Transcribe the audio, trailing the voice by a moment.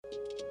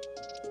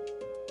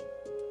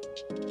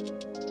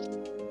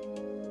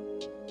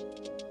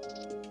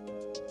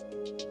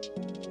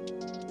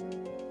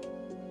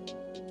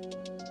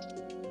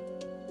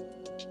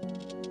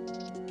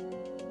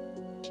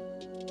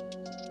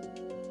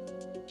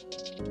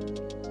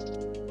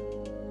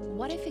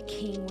What if a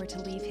king were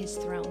to leave his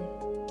throne,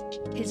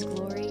 his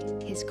glory,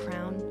 his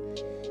crown,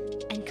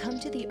 and come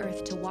to the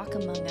earth to walk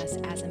among us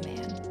as a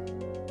man?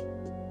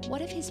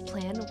 What if his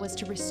plan was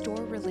to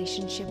restore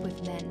relationship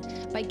with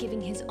men by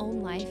giving his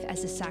own life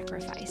as a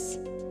sacrifice?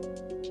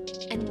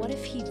 And what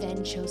if he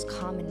then chose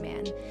common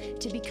man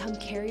to become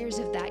carriers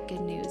of that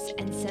good news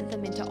and sent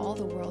them into all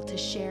the world to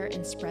share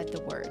and spread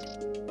the word?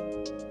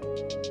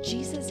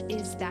 Jesus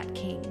is that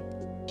king.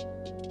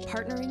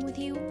 Partnering with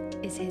you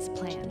is his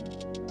plan.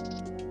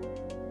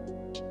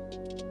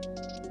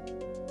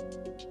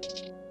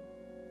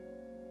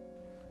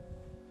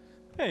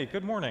 Hey,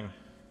 good morning.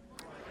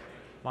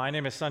 My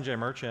name is Sanjay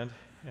Merchant,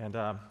 and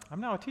I'm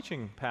now a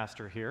teaching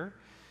pastor here.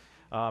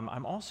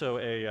 I'm also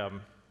a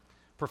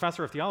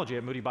professor of theology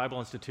at Moody Bible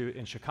Institute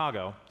in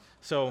Chicago.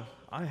 So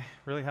I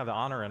really have the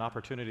honor and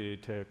opportunity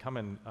to come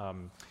and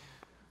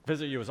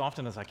visit you as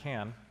often as I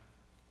can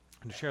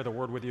and to share the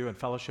word with you and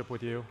fellowship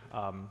with you.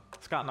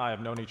 Scott and I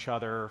have known each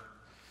other.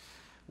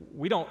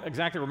 We don't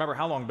exactly remember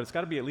how long, but it's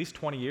got to be at least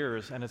 20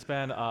 years, and it's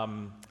been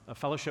a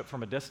fellowship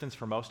from a distance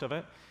for most of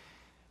it.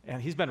 And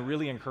he's been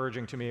really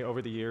encouraging to me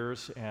over the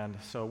years, and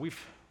so we've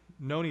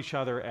known each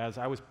other as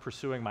I was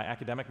pursuing my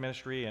academic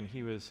ministry, and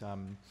he was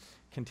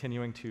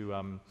continuing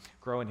to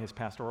grow in his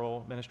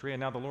pastoral ministry.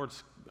 And now the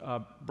Lord's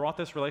brought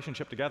this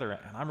relationship together,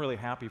 and I'm really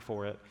happy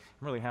for it.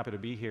 I'm really happy to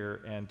be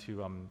here and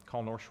to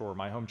call North Shore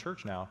my home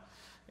church now,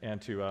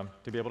 and to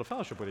be able to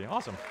fellowship with you.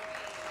 Awesome.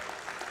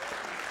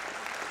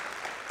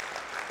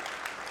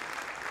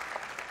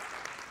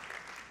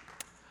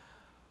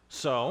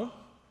 So,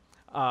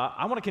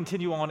 I want to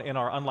continue on in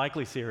our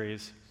Unlikely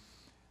series.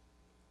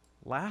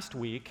 Last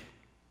week,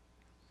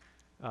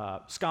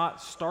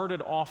 Scott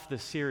started off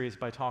this series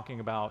by talking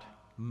about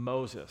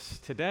Moses.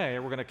 Today,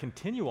 we're going to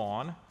continue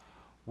on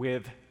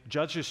with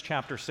Judges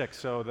chapter 6.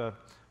 So the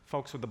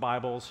folks with the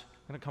Bibles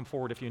are going to come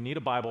forward. If you need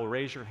a Bible,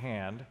 raise your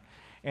hand.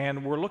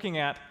 And we're looking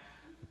at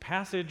a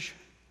passage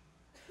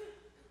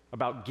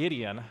about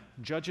Gideon,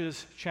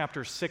 Judges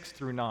chapter 6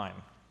 through 9.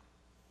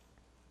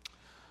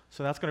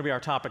 So that's going to be our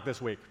topic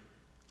this week.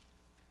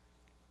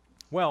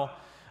 Well,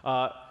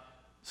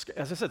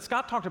 as I said,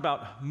 Scott talked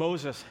about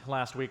Moses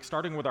last week,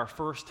 starting with our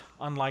first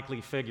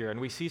unlikely figure, and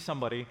we see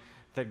somebody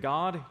that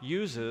God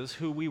uses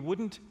who we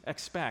wouldn't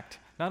expect.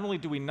 Not only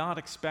do we not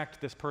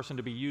expect this person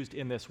to be used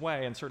in this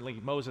way, and certainly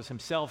Moses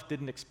himself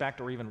didn't expect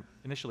or even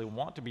initially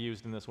want to be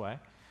used in this way,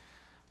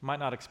 might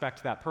not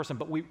expect that person,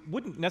 but we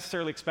wouldn't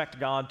necessarily expect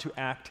God to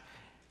act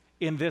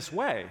in this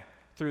way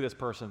through this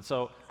person.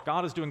 So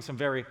God is doing some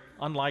very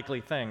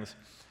unlikely things.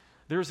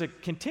 There's a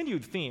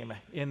continued theme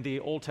in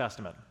the Old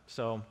Testament.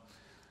 So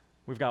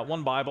we've got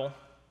one Bible,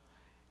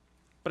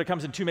 but it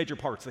comes in two major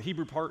parts, the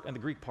Hebrew part and the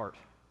Greek part.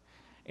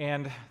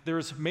 And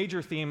there's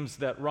major themes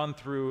that run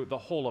through the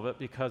whole of it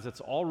because it's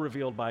all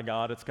revealed by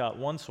God. It's got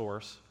one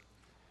source.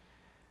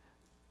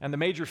 And the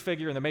major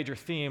figure and the major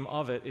theme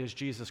of it is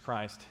Jesus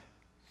Christ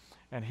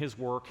and his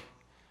work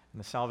and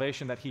the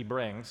salvation that he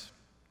brings.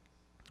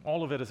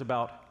 All of it is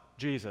about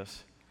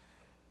Jesus.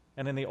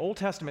 And in the Old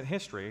Testament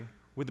history,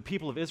 with the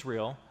people of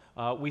Israel,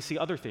 we see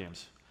other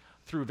themes.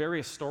 Through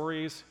various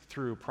stories,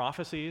 through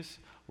prophecies,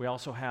 we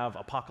also have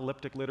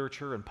apocalyptic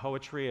literature and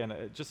poetry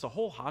and just a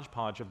whole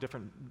hodgepodge of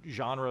different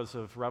genres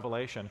of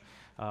revelation.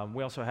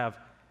 We also have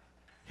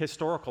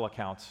historical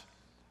accounts.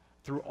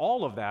 Through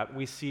all of that,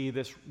 we see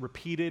this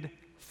repeated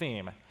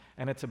theme,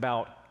 and it's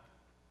about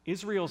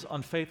Israel's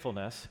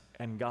unfaithfulness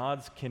and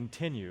God's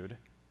continued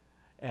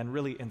and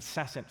really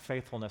incessant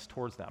faithfulness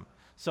towards them.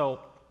 So,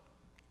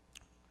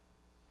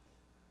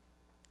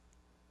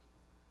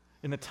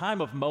 in the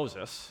time of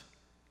Moses,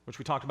 which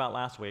we talked about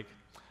last week,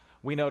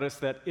 we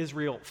noticed that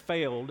Israel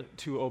failed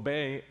to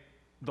obey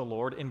the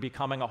Lord in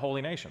becoming a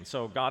holy nation.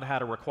 So God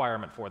had a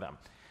requirement for them.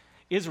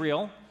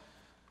 Israel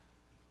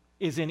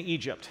is in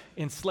Egypt,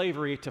 in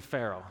slavery to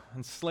Pharaoh.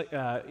 And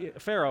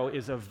Pharaoh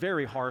is a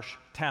very harsh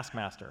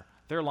taskmaster.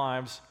 Their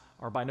lives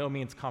are by no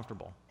means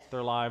comfortable.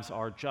 Their lives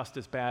are just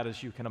as bad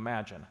as you can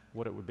imagine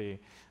what it would be.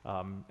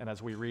 And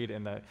as we read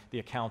in the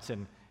accounts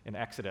in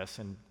Exodus,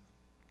 and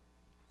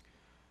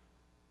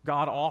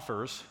God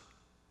offers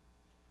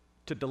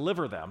to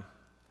deliver them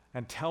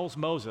and tells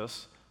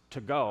Moses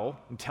to go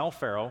and tell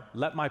Pharaoh,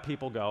 let my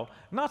people go,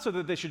 not so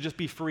that they should just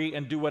be free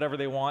and do whatever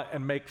they want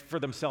and make for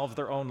themselves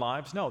their own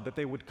lives. No, that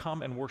they would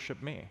come and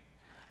worship me,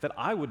 that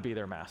I would be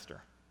their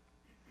master.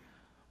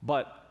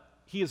 But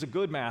he is a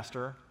good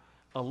master,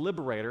 a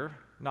liberator,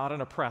 not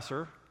an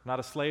oppressor, not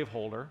a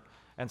slaveholder,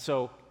 and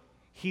so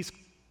he's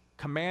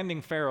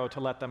commanding Pharaoh to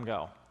let them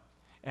go.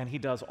 And he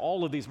does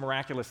all of these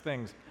miraculous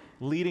things,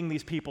 leading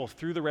these people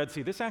through the Red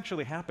Sea. This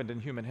actually happened in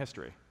human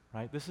history,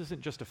 right? This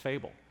isn't just a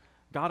fable.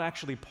 God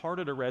actually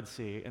parted a Red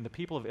Sea, and the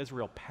people of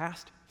Israel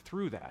passed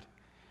through that,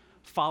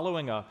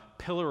 following a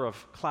pillar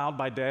of cloud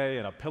by day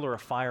and a pillar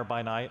of fire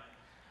by night.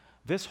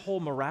 This whole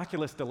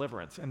miraculous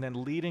deliverance and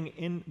then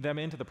leading them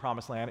into the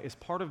promised land is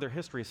part of their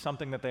history,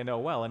 something that they know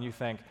well. And you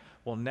think,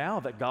 well, now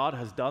that God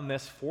has done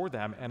this for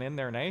them and in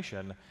their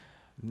nation,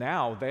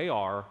 now they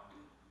are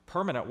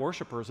permanent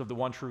worshipers of the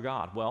one true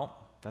God. Well,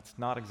 That's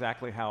not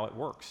exactly how it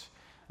works.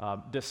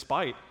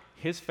 Despite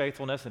his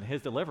faithfulness and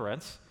his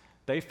deliverance,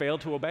 they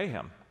failed to obey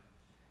him.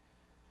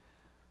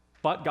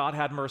 But God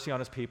had mercy on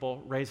his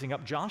people, raising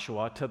up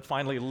Joshua to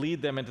finally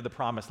lead them into the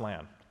promised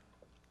land.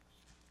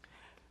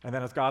 And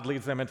then as God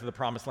leads them into the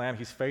promised land,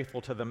 he's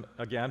faithful to them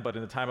again. But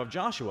in the time of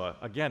Joshua,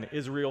 again,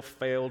 Israel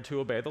failed to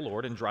obey the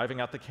Lord in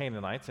driving out the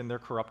Canaanites and their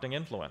corrupting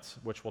influence,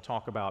 which we'll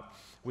talk about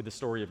with the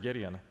story of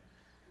Gideon.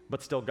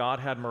 But still, God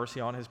had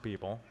mercy on his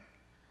people,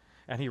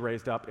 and he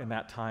raised up in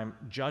that time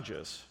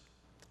judges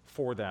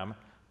for them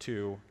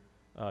to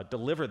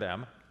deliver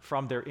them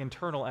from their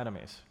internal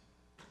enemies.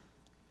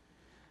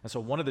 And so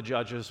one of the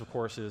judges, of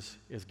course, is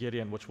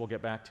Gideon, which we'll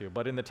get back to.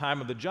 But in the time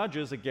of the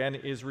judges, again,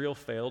 Israel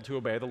failed to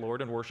obey the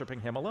Lord and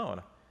worshiping him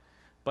alone.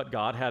 But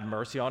God had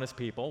mercy on his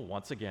people,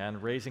 once again,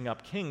 raising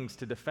up kings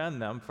to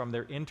defend them from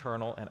their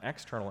internal and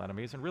external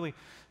enemies and really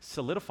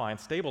solidify and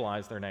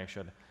stabilize their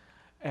nation.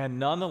 And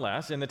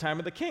nonetheless, in the time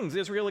of the kings,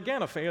 Israel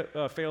again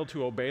failed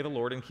to obey the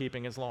Lord in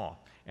keeping his law.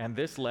 And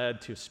this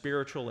led to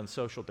spiritual and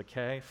social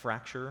decay,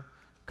 fracture,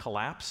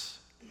 collapse.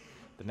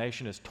 The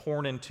nation is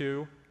torn in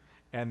two.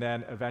 And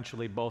then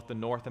eventually both the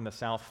north and the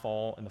south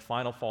fall, and the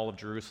final fall of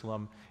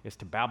Jerusalem is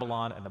to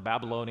Babylon, and the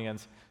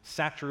Babylonians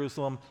sack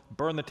Jerusalem,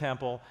 burn the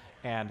temple,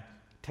 and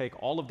take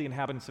all of the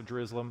inhabitants of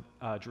Jerusalem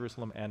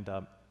and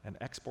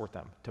export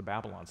them to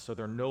Babylon. So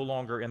they're no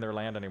longer in their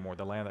land anymore,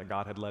 the land that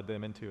God had led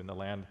them into and the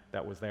land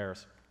that was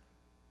theirs.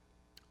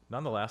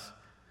 Nonetheless,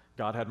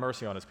 God had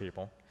mercy on his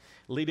people,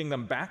 leading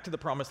them back to the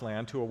promised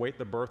land to await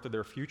the birth of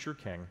their future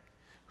king,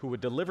 who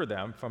would deliver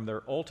them from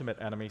their ultimate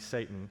enemy,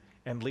 Satan,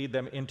 and lead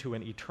them into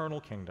an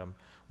eternal kingdom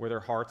where their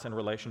hearts and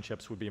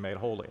relationships would be made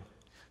holy.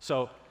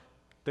 So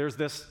there's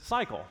this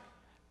cycle,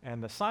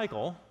 and the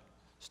cycle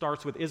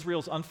starts with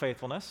Israel's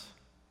unfaithfulness.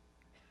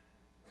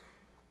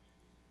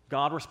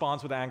 God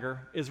responds with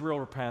anger, Israel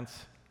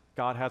repents,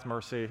 God has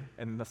mercy,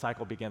 and the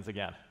cycle begins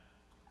again.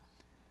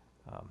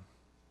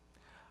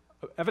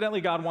 Evidently,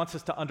 God wants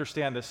us to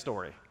understand this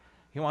story.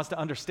 He wants to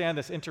understand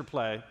this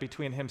interplay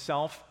between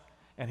himself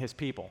and his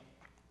people.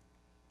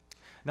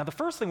 Now, the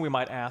first thing we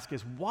might ask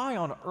is, why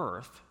on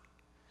earth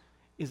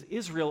is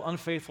Israel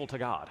unfaithful to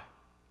God?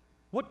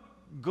 What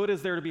good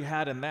is there to be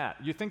had in that?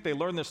 You think they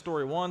learned this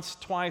story once,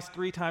 twice,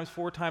 3 times,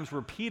 4 times,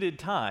 repeated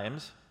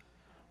times.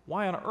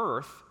 Why on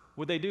earth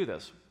would they do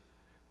this?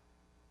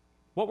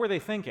 What were they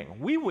thinking?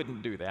 We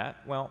wouldn't do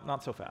that. Well,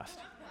 not so fast.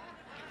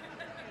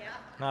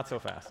 Not so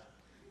fast.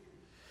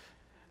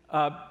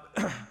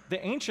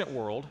 The ancient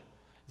world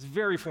is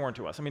very foreign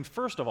to us. I mean,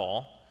 first of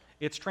all,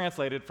 it's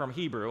translated from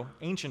Hebrew,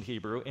 ancient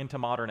Hebrew, into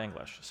modern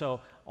English.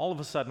 So all of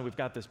a sudden, we've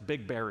got this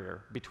big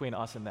barrier between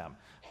us and them.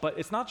 But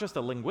it's not just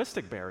a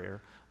linguistic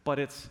barrier, but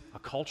it's a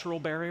cultural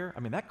barrier. I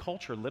mean, that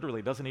culture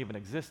literally doesn't even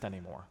exist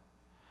anymore.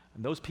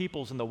 And those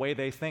peoples and the way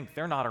they think,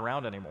 they're not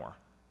around anymore.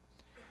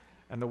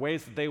 And the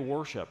ways that they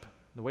worship,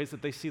 the ways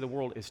that they see the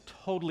world is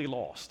totally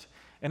lost.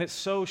 And it's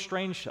so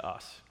strange to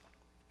us.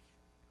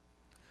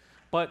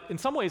 But in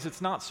some ways,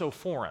 it's not so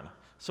foreign.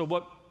 So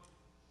what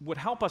would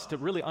help us to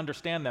really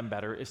understand them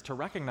better is to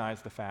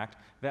recognize the fact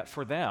that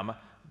for them,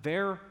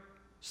 their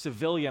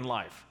civilian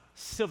life,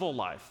 civil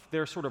life,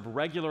 their sort of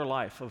regular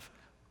life of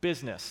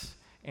business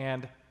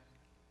and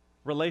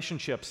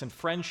relationships and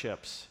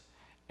friendships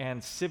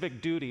and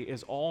civic duty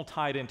is all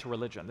tied into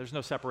religion. There's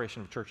no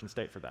separation of church and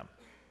state for them.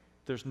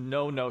 There's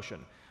no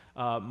notion.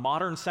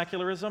 Modern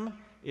secularism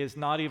is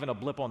not even a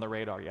blip on the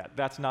radar yet.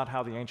 That's not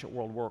how the ancient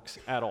world works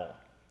at all.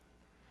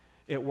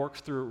 It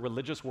works through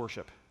religious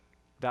worship.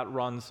 That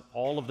runs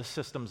all of the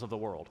systems of the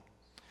world.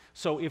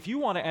 So if you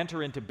want to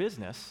enter into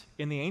business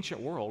in the ancient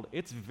world,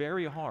 it's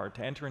very hard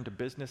to enter into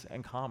business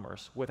and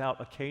commerce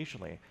without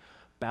occasionally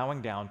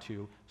bowing down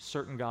to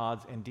certain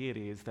gods and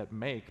deities that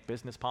make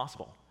business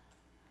possible,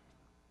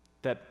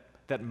 that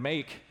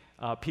make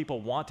people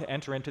want to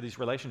enter into these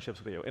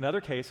relationships with you. In other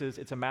cases,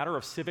 it's a matter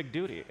of civic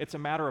duty. It's a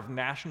matter of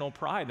national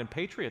pride and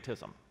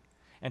patriotism.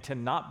 And to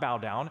not bow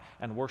down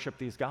and worship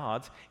these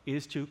gods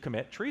is to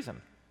commit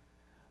treason.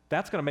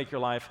 That's going to make your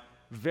life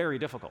very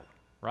difficult,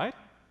 right?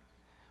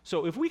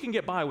 So if we can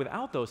get by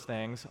without those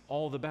things,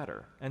 all the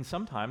better. And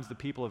sometimes the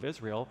people of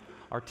Israel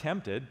are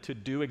tempted to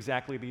do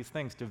exactly these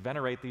things, to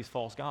venerate these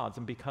false gods.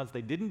 And because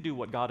they didn't do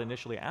what God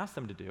initially asked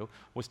them to do,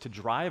 was to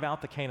drive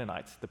out the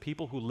Canaanites, the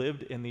people who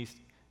lived in these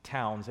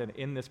towns and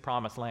in this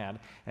promised land,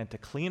 and to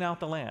clean out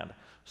the land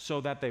so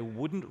that they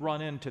wouldn't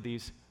run into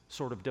these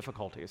sort of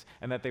difficulties,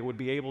 and that they would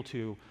be able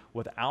to,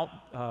 without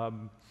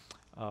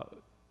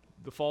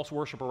the false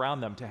worship around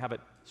them, to have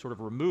it sort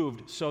of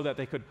removed so that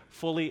they could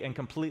fully and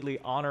completely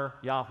honor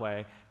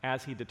Yahweh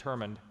as he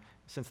determined.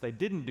 Since they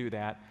didn't do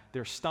that,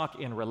 they're stuck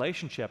in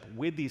relationship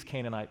with these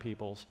Canaanite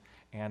peoples,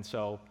 and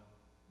so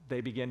they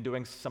begin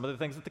doing some of the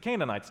things that the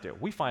Canaanites do.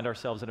 We find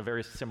ourselves in a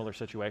very similar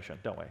situation,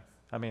 don't we?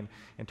 I mean,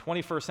 in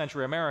 21st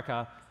century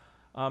America,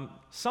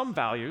 some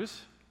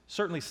values,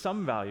 certainly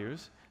some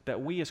values, that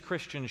we as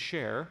Christians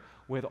share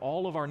with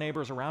all of our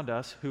neighbors around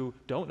us who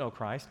don't know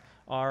Christ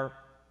are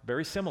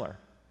very similar.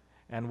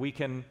 And we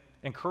can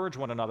encourage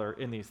one another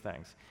in these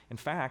things. In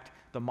fact,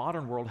 the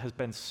modern world has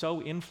been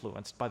so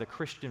influenced by the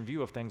Christian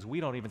view of things, we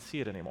don't even see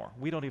it anymore.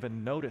 We don't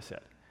even notice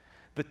it.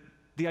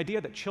 The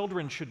idea that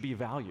children should be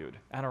valued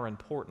and are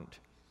important.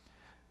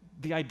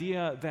 The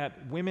idea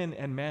that women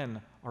and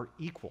men are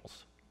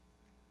equals.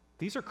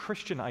 These are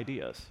Christian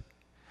ideas.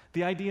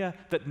 The idea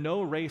that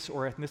no race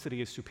or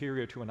ethnicity is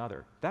superior to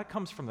another. That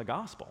comes from the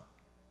gospel.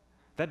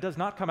 That does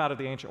not come out of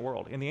the ancient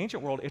world. In the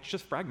ancient world, it's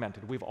just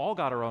fragmented. We've all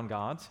got our own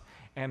gods,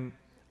 and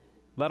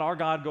let our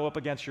God go up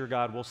against your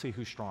God, we'll see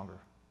who's stronger,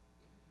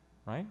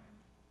 right?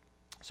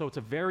 So it's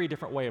a very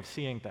different way of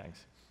seeing things.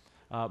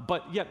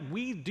 But yet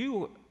we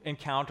do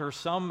encounter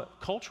some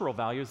cultural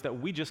values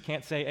that we just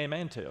can't say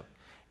amen to.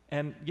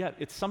 And yet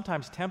it's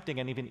sometimes tempting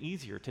and even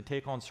easier to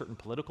take on certain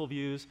political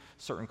views,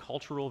 certain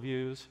cultural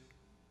views,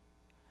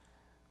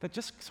 that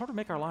just sort of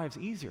make our lives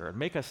easier and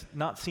make us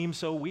not seem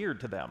so weird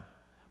to them,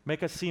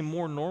 make us seem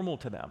more normal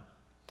to them.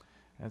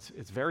 And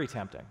it's very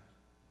tempting.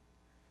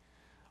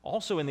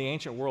 Also in the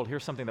ancient world,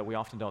 here's something that we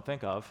often don't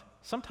think of.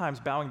 Sometimes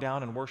bowing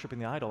down and worshiping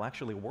the idol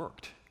actually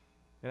worked.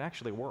 It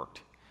actually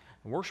worked.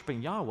 And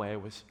worshiping Yahweh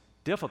was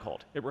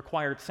difficult. It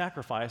required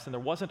sacrifice, and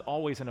there wasn't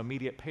always an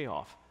immediate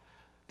payoff.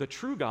 The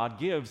true God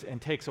gives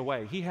and takes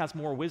away. He has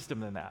more wisdom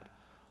than that.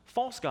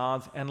 False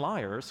gods and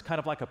liars, kind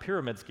of like a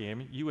pyramid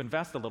scheme, you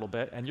invest a little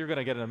bit and you're going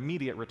to get an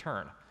immediate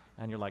return.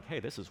 And you're like, hey,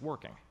 this is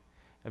working.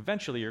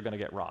 Eventually you're going to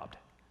get robbed.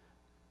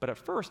 But at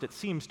first it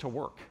seems to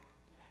work.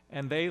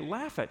 And they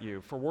laugh at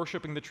you for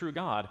worshiping the true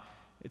God.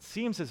 It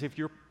seems as if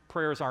your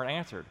prayers aren't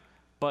answered.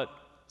 But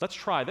let's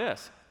try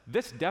this.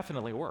 This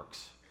definitely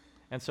works.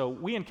 And so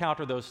we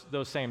encounter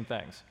those same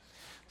things.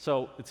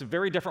 So it's a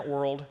very different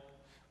world,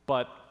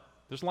 but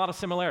there's a lot of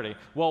similarity.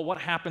 Well, what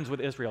happens with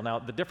Israel? Now,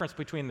 the difference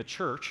between the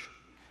church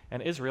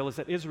and Israel is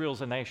that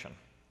Israel's a nation.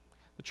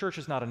 The church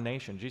is not a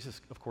nation.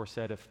 Jesus, of course,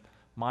 said, if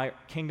my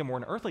kingdom were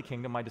an earthly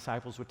kingdom, my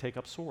disciples would take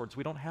up swords.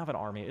 We don't have an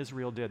army.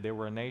 Israel did. They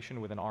were a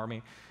nation with an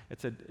army.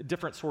 It's a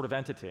different sort of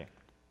entity.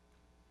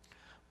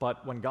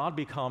 But when God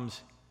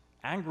becomes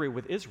angry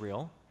with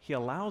Israel, he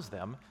allows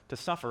them to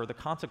suffer the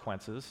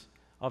consequences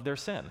of their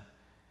sin.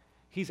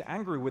 He's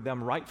angry with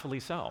them rightfully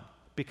so,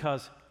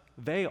 because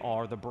they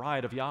are the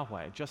bride of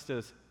Yahweh. Just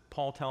as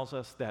Paul tells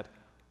us that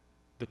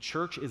the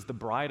church is the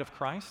bride of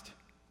Christ,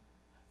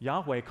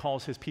 Yahweh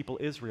calls his people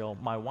Israel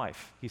my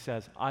wife. He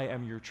says, I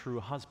am your true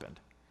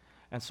husband.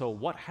 And so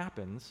what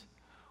happens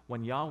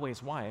when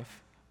Yahweh's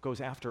wife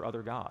goes after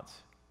other gods?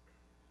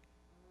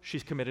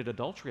 She's committed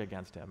adultery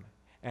against him,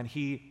 and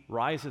he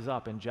rises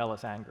up in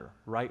jealous anger,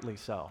 rightly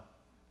so,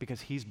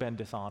 because he's been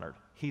dishonored.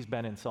 He's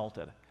been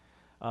insulted.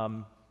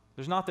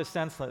 There's not this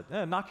sense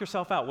that, knock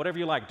yourself out, whatever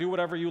you like, do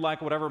whatever you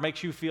like, whatever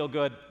makes you feel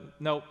good.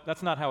 No,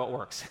 that's not how it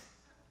works.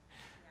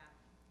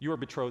 You are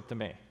betrothed to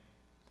me.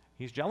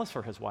 He's jealous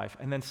for his wife.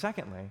 And then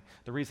secondly,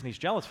 the reason he's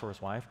jealous for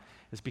his wife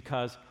is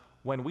because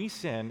when we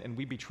sin and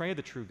we betray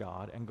the true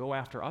God and go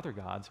after other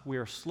gods, we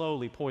are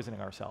slowly poisoning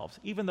ourselves.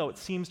 Even though it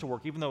seems to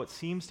work, even though it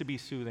seems to be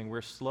soothing,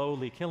 we're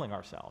slowly killing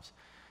ourselves.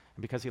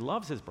 And because he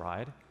loves his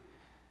bride,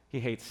 he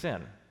hates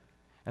sin.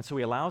 And so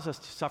he allows us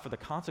to suffer the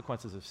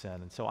consequences of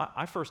sin. And so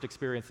I first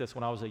experienced this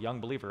when I was a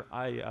young believer.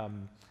 I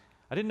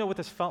didn't know what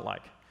this felt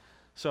like.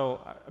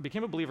 So I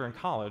became a believer in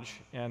college,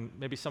 and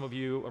maybe some of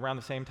you around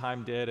the same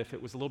time did. If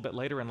it was a little bit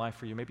later in life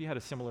for you, maybe you had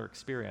a similar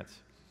experience.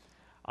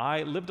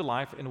 I lived a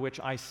life in which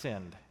I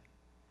sinned.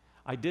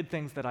 I did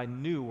things that I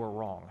knew were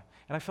wrong,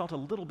 and I felt a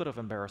little bit of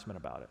embarrassment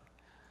about it.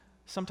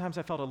 Sometimes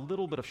I felt a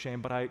little bit of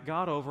shame, but I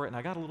got over it, and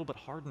I got a little bit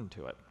hardened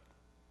to it.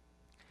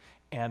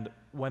 And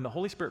when the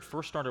Holy Spirit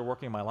first started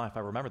working in my life, I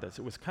remember this.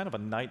 It was kind of a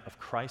night of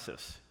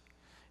crisis.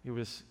 It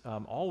was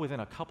all within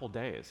a couple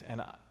days, and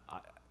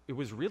it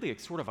was really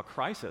sort of a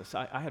crisis.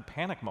 I had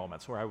panic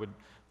moments where I would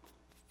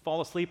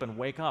fall asleep and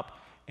wake up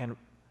and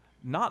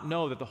not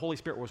know that the Holy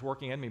Spirit was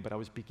working in me, but I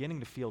was beginning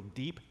to feel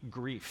deep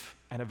grief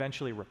and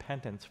eventually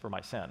repentance for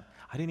my sin.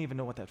 I didn't even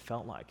know what that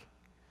felt like,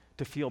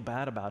 to feel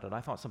bad about it.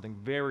 I thought something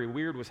very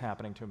weird was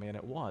happening to me, and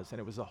it was. And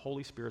it was the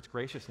Holy Spirit's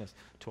graciousness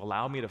to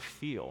allow me to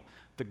feel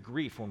the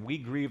grief. When we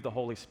grieve the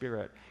Holy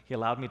Spirit, he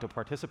allowed me to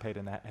participate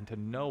in that and to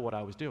know what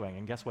I was doing.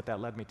 And guess what that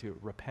led me to?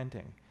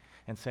 Repenting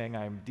and saying,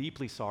 I am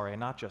deeply sorry, and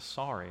not just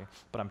sorry,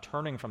 but I'm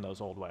turning from those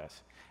old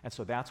ways. And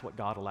so that's what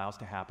God allows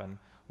to happen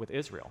with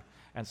Israel.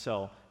 And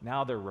so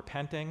now they're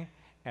repenting,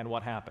 and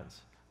what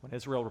happens? When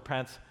Israel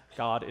repents,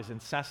 God is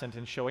incessant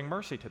in showing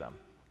mercy to them.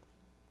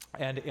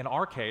 And in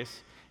our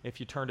case, if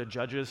you turn to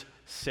Judges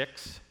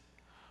 6,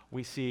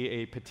 we see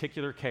a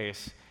particular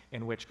case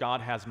in which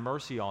God has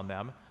mercy on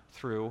them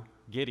through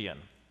Gideon.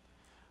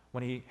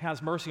 When he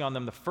has mercy on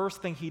them, the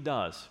first thing he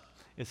does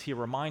is he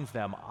reminds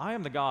them, I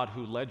am the God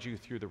who led you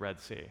through the Red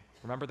Sea.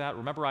 Remember that?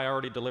 Remember I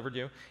already delivered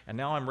you? And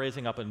now I'm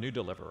raising up a new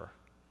deliverer.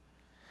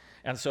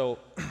 And so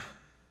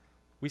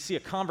we see a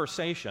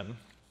conversation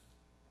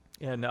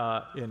in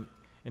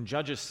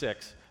Judges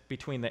 6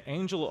 between the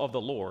angel of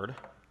the Lord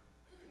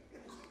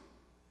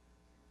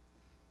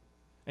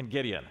and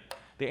Gideon.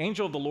 The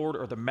angel of the Lord,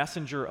 or the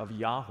messenger of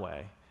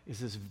Yahweh, is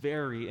this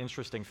very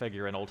interesting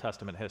figure in Old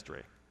Testament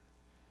history.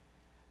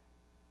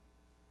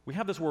 we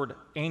have this word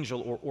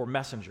angel or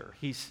messenger.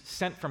 He's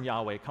sent from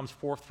Yahweh, comes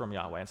forth from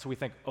Yahweh. And so we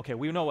think, okay,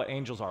 we know what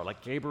angels are,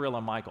 like Gabriel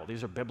and Michael.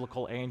 These are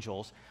biblical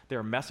angels.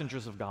 They're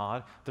messengers of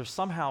God. They're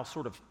somehow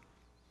sort of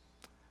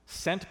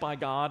sent by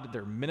God.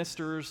 They're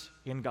ministers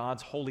in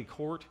God's holy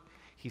court.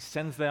 He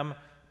sends them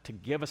to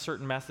give a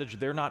certain message.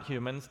 They're not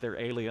humans. They're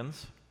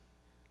aliens,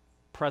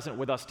 present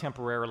with us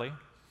temporarily.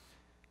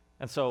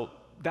 And so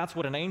that's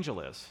what an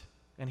angel is.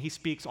 And he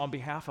speaks on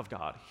behalf of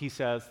God. He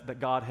says that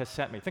God has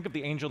sent me. Think of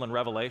the angel in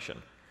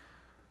Revelation.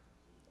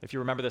 If you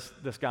remember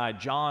this guy,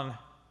 John,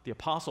 the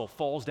apostle,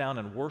 falls down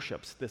and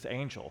worships this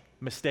angel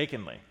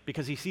mistakenly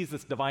because he sees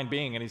this divine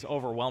being and he's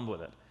overwhelmed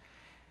with it.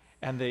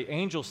 And the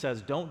angel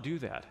says, don't do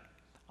that.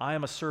 I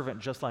am a servant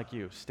just like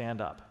you.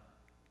 Stand up.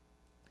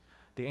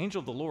 The angel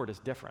of the Lord is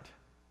different.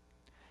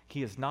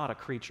 He is not a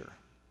creature.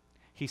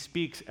 He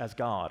speaks as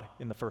God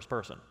in the first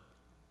person.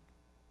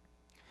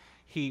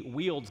 He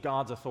wields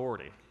God's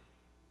authority.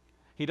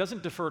 He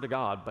doesn't defer to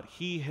God, but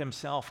he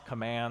himself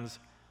commands,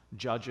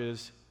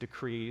 judges,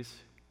 decrees.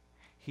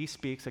 He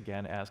speaks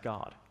again as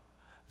God.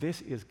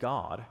 This is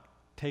God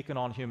taken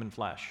on human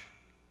flesh,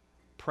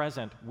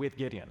 present with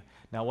Gideon.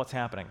 Now what's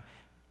happening?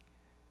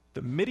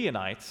 The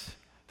Midianites,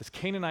 this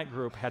Canaanite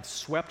group, had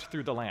swept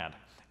through the land,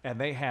 and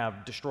they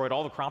have destroyed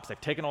all the crops. They've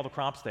taken all the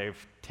crops. They've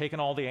taken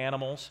all the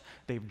animals.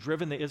 They've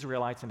driven the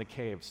Israelites into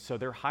caves. So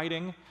they're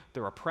hiding.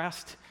 They're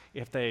oppressed.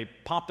 If they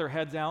pop their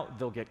heads out,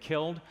 they'll get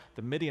killed.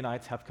 The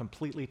Midianites have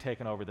completely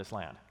taken over this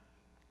land.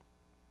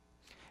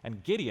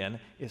 And Gideon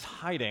is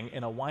hiding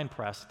in a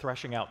winepress,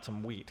 threshing out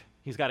some wheat.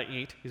 He's got to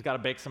eat. He's got to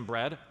bake some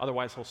bread.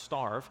 Otherwise, he'll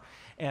starve.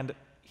 And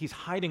he's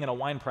hiding in a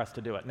winepress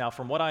to do it. Now,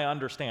 from what I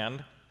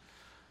understand,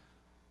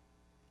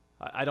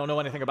 I don't know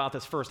anything about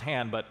this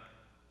firsthand, but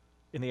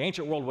in the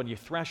ancient world, when you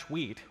thresh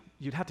wheat,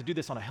 you'd have to do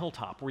this on a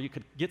hilltop where you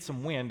could get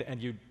some wind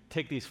and you'd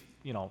take these,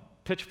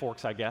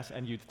 pitchforks, I guess,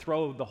 and you'd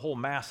throw the whole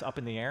mass up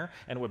in the air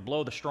and it would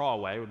blow the straw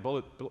away, it would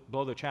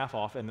blow the chaff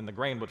off, and then the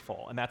grain would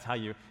fall. And that's how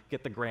you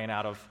get the grain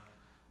out of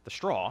the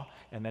straw,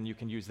 and then you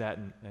can use that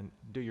and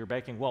do your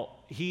baking. Well,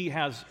 he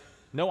has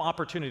no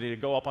opportunity to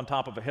go up on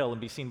top of a hill and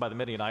be seen by the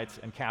Midianites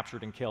and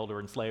captured and killed or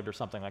enslaved or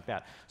something like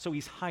that. So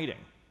he's hiding.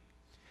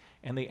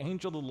 And the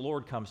angel of the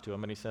Lord comes to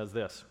him and he says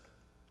this.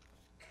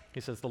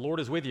 He says, "The Lord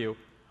is with you,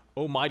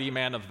 O mighty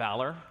man of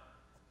valor,"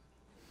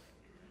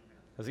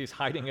 as he's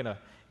hiding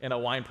in a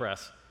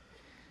winepress.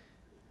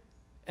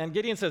 And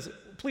Gideon says,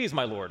 "Please,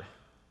 my Lord,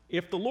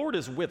 if the Lord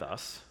is with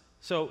us,"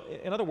 so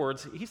in other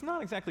words, he's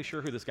not exactly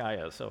sure who this guy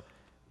is. So,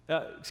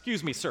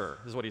 "Excuse me, sir,"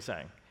 is what he's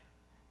saying.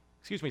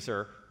 "Excuse me,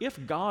 sir,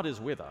 if God is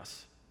with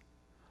us,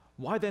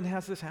 why then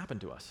has this happened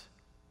to us?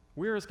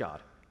 Where is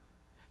God?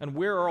 And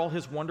where are all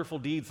his wonderful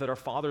deeds that our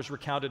fathers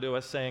recounted to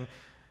us, saying,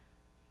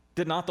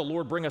 'Did not the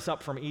Lord bring us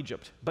up from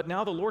Egypt?' But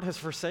now the Lord has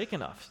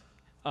forsaken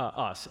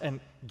us and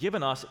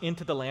given us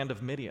into the land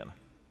of Midian."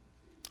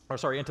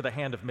 Into the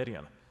hand of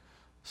Midian.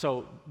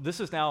 So this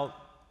is now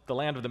the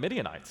land of the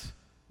Midianites.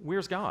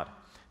 Where's God?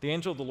 The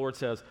angel of the Lord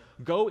says,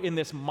 "Go in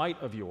this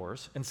might of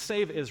yours and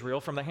save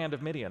Israel from the hand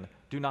of Midian.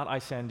 Do not I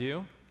send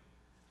you?"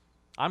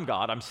 I'm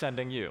God, I'm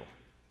sending you.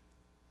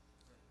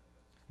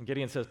 And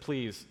Gideon says,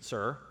 "Please,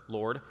 sir,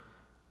 Lord,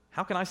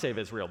 how can I save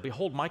Israel?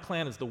 Behold, my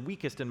clan is the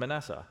weakest in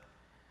Manasseh,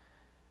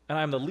 and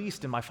I am the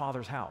least in my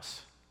father's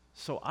house."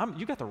 So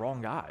you got the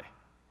wrong guy.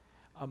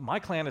 My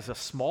clan is a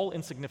small,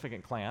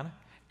 insignificant clan,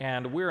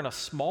 and we're in a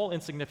small,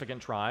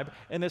 insignificant tribe,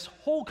 and this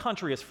whole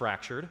country is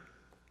fractured.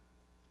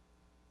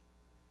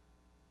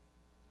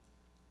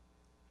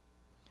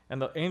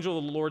 And the angel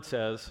of the Lord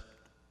says,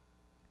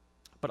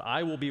 "But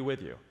I will be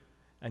with you,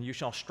 and you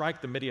shall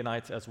strike the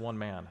Midianites as one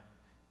man."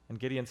 And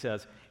Gideon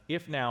says,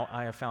 "If now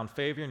I have found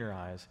favor in your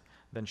eyes,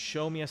 then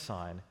show me a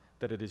sign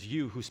that it is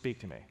you who speak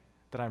to me,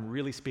 that I'm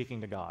really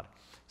speaking to God."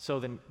 So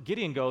then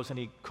Gideon goes and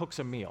he cooks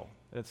a meal.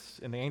 It's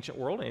in the ancient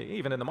world,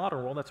 even in the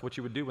modern world, that's what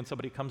you would do when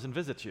somebody comes and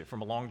visits you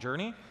from a long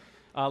journey.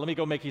 Let me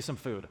go make you some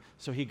food.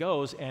 So he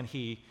goes and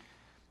he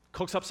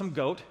cooks up some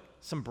goat,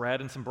 some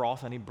bread, and some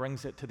broth, and he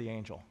brings it to the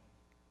angel.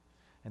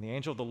 And the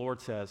angel of the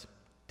Lord says,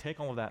 "Take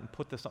all of that and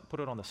put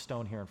it on the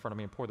stone here in front of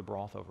me and pour the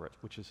broth over it,"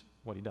 which is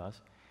what he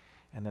does.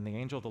 And then the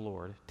angel of the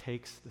Lord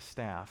takes the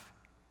staff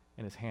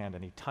in his hand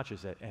and he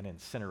touches it and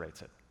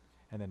incinerates it,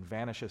 and then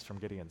vanishes from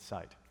Gideon's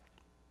sight.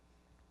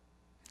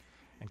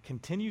 And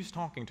continues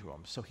talking to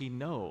him, so he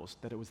knows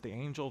that it was the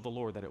angel of the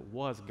Lord, that it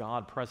was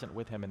God present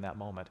with him in that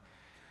moment.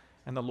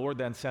 And the Lord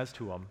then says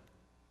to him,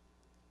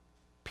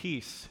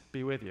 "Peace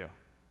be with you.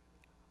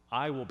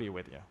 I will be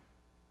with you."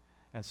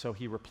 And so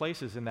he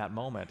replaces in that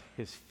moment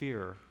his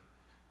fear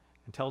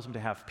and tells him to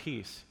have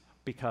peace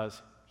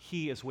because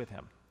he is with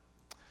him.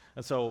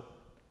 And so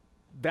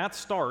that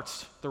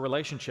starts the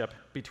relationship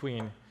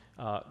between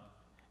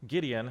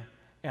Gideon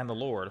and the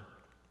Lord.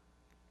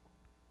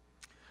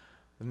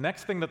 The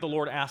next thing that the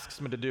Lord asks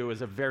him to do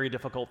is a very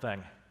difficult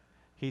thing.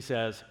 He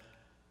says,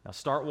 "Now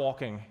start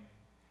walking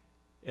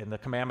in the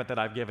commandment that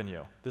I've given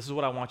you. This is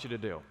what I want you to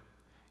do.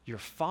 Your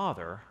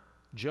father,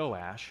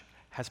 Joash,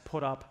 has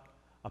put up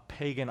a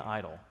pagan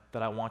idol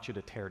that I want you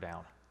to tear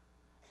down.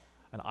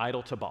 an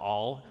idol to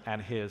Baal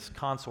and his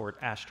consort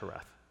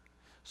Ashtoreth.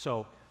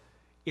 So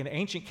in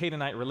ancient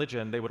Canaanite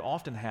religion, they would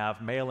often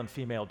have male and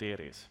female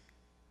deities.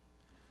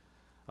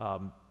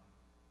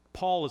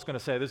 Paul is going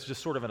to say, this is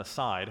just sort of an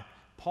aside,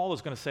 Paul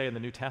is going to say in the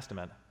New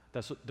Testament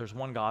that there's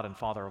one God and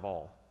Father of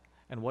all.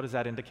 And what does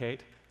that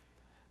indicate?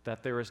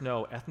 That there is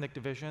no ethnic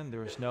division,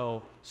 there is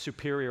no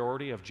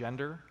superiority of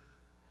gender.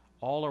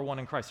 All are one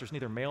in Christ. There's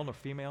neither male nor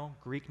female,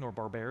 Greek nor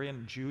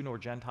barbarian, Jew nor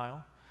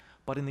Gentile.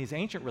 But in these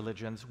ancient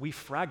religions, we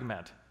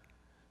fragment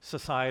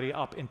society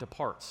up into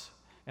parts.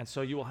 And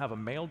so you will have a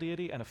male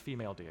deity and a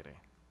female deity.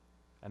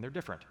 And they're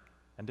different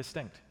and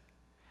distinct.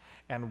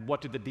 And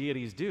what do the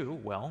deities do?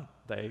 Well,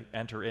 they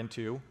enter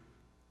into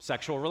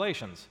sexual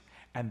relations.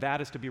 And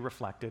that is to be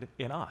reflected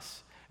in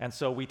us. And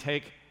so we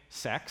take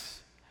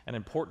sex, an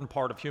important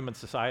part of human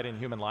society and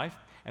human life,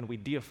 and we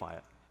deify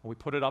it. And we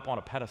put it up on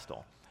a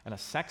pedestal. And a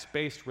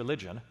sex-based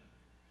religion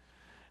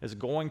is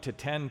going to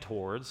tend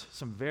towards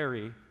some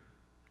very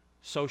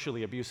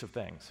socially abusive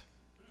things.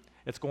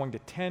 It's going to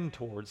tend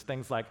towards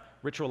things like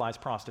ritualized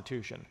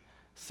prostitution,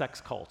 sex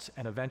cults,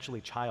 and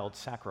eventually child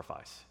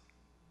sacrifice.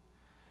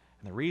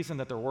 And the reason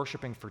that they're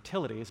worshiping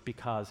fertility is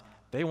because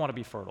they want to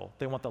be fertile.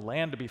 They want the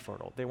land to be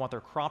fertile. They want their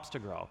crops to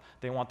grow.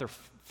 They want their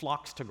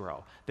flocks to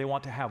grow. They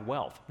want to have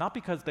wealth, not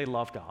because they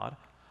love God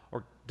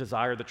or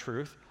desire the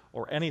truth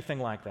or anything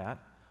like that,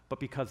 but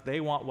because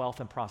they want wealth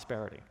and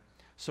prosperity.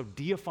 So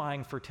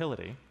deifying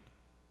fertility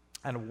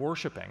and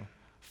worshiping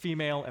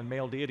female and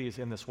male deities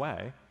in this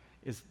way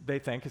they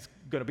think is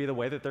going to be the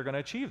way that they're going to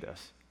achieve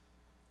this.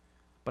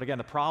 But again,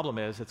 the problem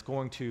is it's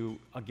going to,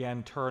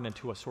 again, turn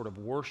into a sort of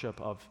worship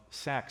of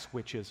sex,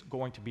 which is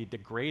going to be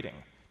degrading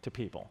to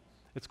people.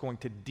 It's going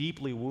to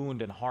deeply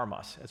wound and harm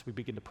us as we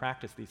begin to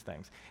practice these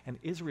things. And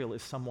Israel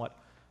is somewhat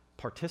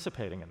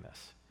participating in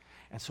this.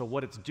 And so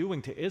what it's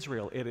doing to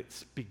Israel,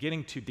 it's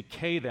beginning to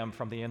decay them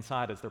from the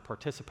inside as they're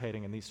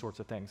participating in these sorts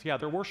of things. Yeah,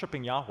 they're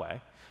worshiping Yahweh,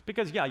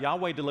 because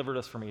Yahweh delivered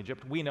us from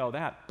Egypt. We know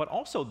that. But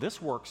also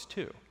this works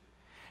too.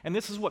 And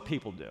this is what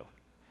people do.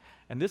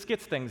 And this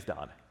gets things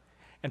done.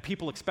 And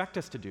people expect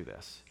us to do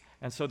this.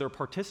 And so they're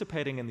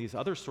participating in these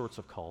other sorts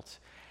of cults,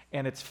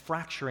 and it's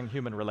fracturing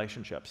human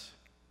relationships,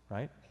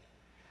 right?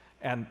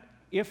 And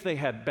if they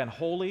had been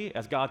holy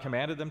as God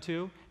commanded them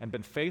to and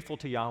been faithful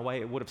to Yahweh,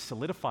 it would have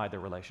solidified their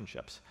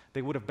relationships.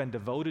 They would have been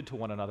devoted to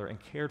one another and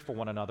cared for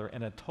one another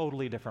in a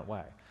totally different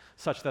way,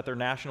 such that their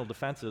national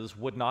defenses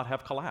would not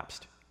have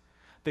collapsed.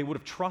 They would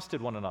have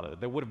trusted one another.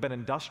 They would have been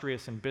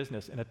industrious in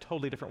business in a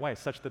totally different way,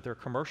 such that their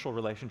commercial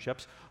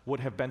relationships would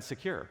have been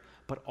secure.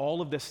 But all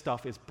of this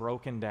stuff is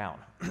broken down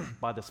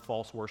by this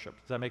false worship.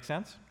 Does that make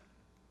sense?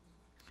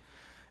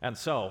 And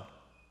so,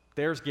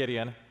 there's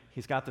Gideon.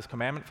 He's got this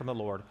commandment from the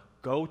Lord.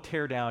 Go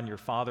tear down your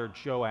father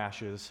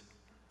Joash's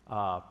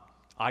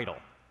idol.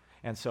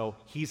 And so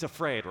he's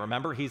afraid.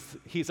 Remember,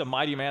 he's a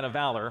mighty man of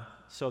valor,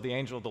 so the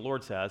angel of the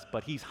Lord says,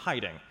 but he's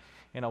hiding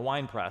in a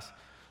winepress.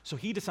 So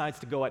he decides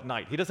to go at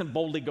night. He doesn't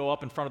boldly go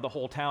up in front of the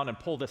whole town and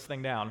pull this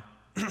thing down,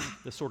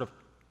 this sort of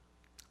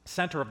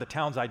center of the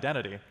town's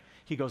identity.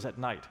 He goes at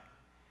night,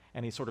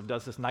 and he sort of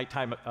does this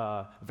nighttime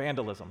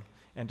vandalism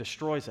and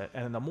destroys it.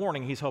 And in the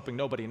morning, he's hoping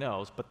nobody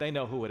knows, but they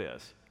know who it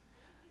is.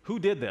 Who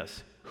did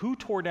this? Who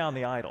tore down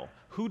the idol?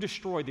 Who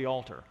destroyed the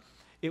altar?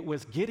 It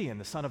was Gideon,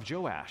 the son of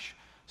Joash.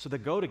 So they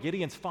go to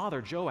Gideon's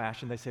father,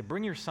 Joash, and they say,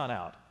 bring your son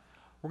out.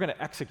 We're going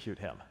to execute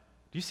him.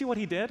 Do you see what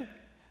he did?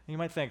 And you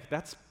might think,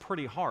 that's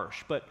pretty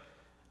harsh, but,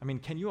 I mean,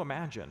 can you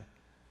imagine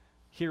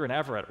here in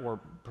Everett or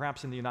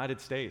perhaps in the United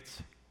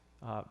States,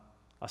 a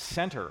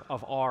center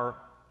of our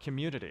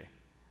community,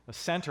 a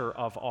center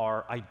of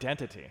our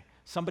identity,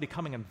 somebody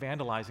coming and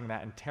vandalizing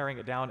that and tearing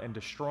it down and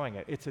destroying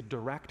it? It's a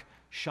direct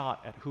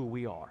shot at who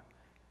we are.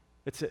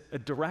 It's a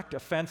direct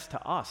offense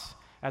to us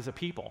as a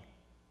people.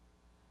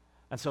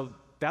 And so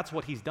that's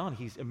what he's done.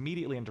 He's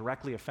immediately and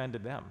directly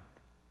offended them.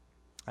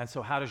 And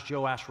so how does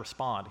Joash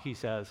respond? He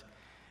says,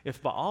 if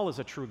Baal is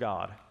a true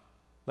God,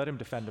 let him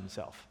defend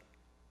himself.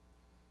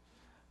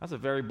 That's a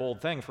very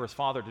bold thing for his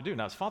father to do.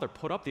 Now, his father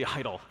put up the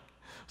idol.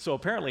 So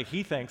apparently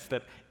he thinks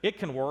that it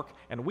can work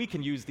and we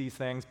can use these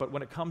things, but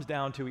when it comes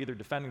down to either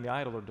defending the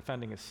idol or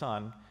defending his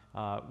son,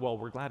 well,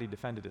 we're glad he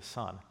defended his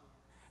son.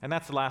 And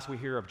that's the last we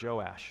hear of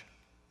Joash.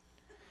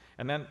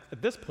 And then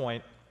at this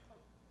point,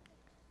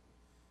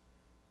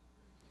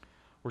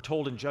 we're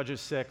told in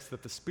Judges 6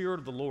 that the Spirit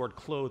of the Lord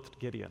clothed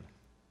Gideon.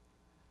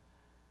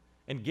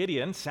 And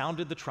Gideon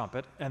sounded the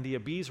trumpet, and the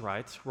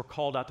Abiezrites were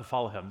called out to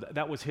follow him.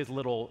 That was his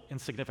little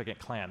insignificant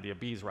clan, the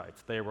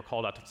Abiezrites. They were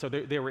called out so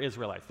they were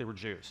Israelites, they were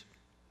Jews.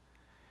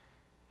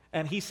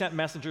 And he sent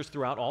messengers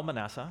throughout all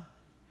Manasseh,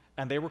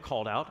 and they were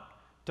called out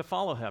to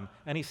follow him.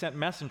 And he sent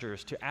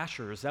messengers to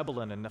Asher,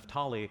 Zebulun, and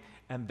Naphtali,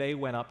 and they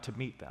went up to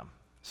meet them.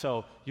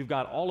 So you've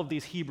got all of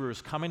these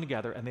Hebrews coming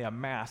together, and they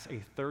amass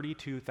a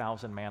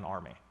 32,000-man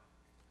army.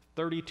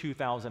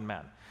 32,000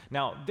 men.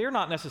 Now, they're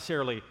not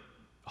necessarily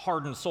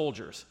hardened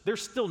soldiers. They're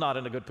still not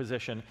in a good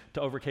position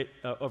to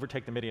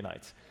overtake the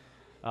Midianites.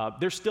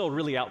 They're still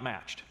really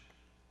outmatched.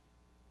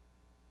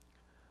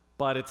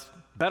 But it's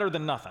better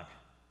than nothing.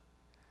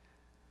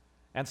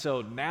 And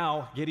so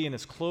now Gideon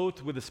is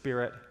clothed with the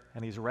Spirit,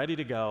 and he's ready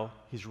to go.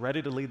 He's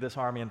ready to lead this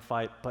army and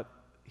fight, but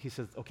he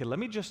says, okay, let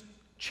me just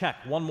check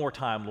one more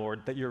time,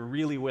 Lord, that you're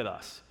really with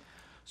us.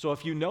 So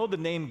if you know the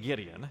name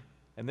Gideon,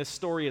 and this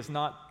story is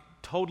not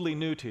totally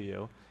new to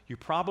you, you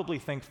probably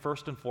think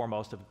first and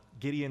foremost of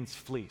Gideon's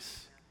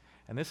fleece.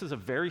 And this is a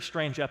very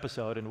strange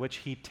episode in which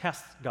he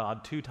tests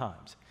God 2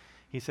 times.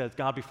 He says,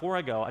 God, before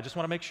I go, I just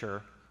want to make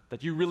sure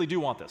that you really do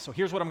want this. So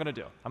here's what I'm going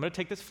to do. I'm going to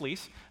take this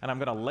fleece, and I'm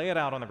going to lay it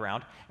out on the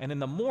ground, and in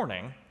the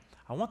morning,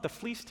 I want the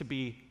fleece to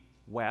be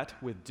wet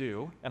with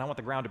dew, and I want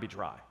the ground to be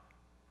dry.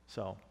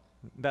 So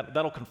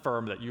that'll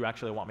confirm that you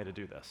actually want me to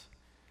do this.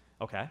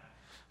 Okay?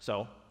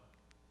 So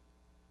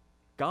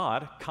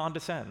God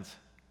condescends.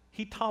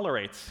 He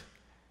tolerates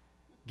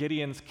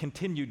Gideon's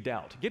continued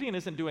doubt. Gideon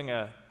isn't doing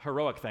a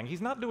heroic thing.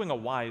 He's not doing a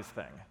wise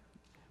thing.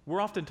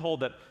 We're often told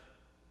that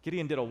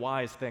Gideon did a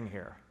wise thing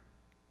here.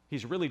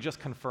 He's really just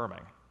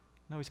confirming.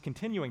 No, he's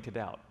continuing to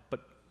doubt.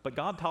 But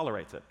God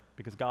tolerates it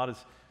because God is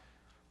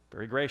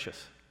very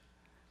gracious.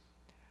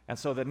 And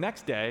so the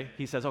next day,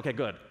 he says, okay,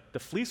 good. The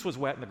fleece was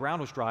wet and the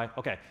ground was dry.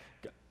 Okay,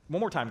 one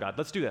more time, God,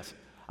 let's do this.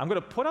 I'm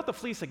going to put out the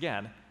fleece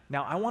again.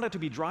 Now, I want it to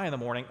be dry in the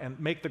morning and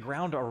make the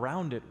ground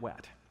around it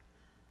wet.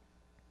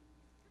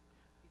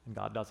 And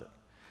God does it.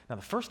 Now,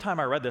 the first time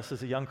I read this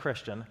as a young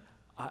Christian,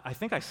 I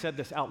think I said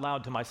this out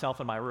loud to myself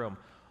in my room.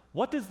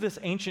 What does this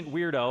ancient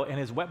weirdo and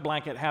his wet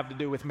blanket have to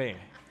do with me?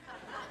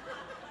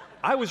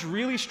 I was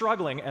really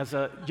struggling as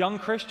a young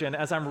Christian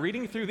as I'm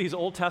reading through these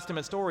Old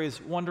Testament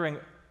stories, wondering,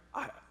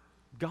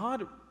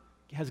 God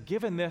has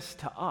given this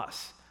to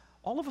us.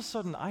 All of a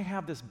sudden, I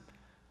have this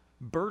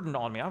burden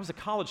on me. I was a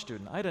college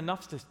student. I had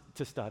enough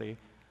to study.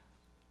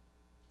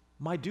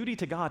 My duty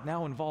to God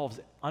now involves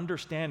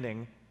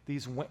understanding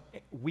these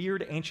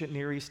weird ancient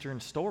Near Eastern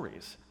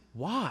stories.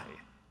 Why?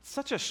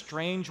 Such a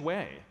strange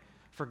way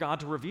for God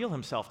to reveal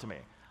himself to me.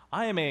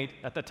 I am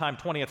at the time,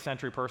 20th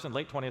century person,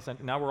 late 20th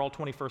century. Now we're all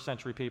 21st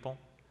century people.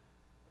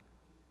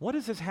 What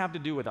does this have to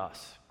do with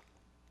us?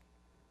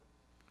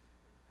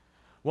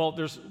 Well,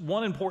 there's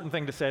one important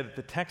thing to say that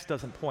the text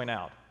doesn't point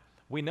out.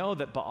 We know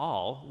that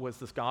Baal was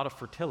this god of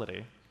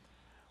fertility.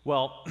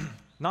 Well,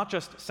 not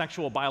just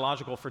sexual,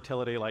 biological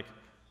fertility, like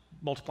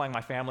multiplying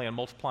my family and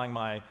multiplying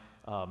my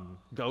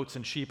goats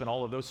and sheep and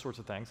all of those sorts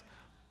of things,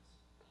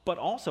 but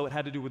also it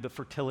had to do with the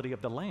fertility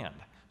of the land.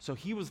 So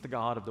he was the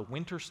god of the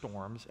winter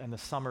storms and the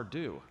summer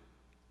dew.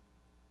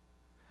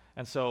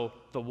 And so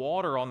the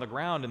water on the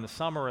ground in the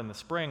summer and the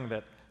spring,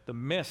 that the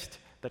mist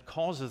that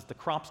causes the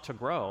crops to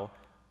grow,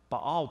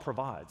 Baal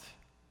provides.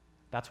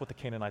 That's what the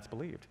Canaanites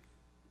believed.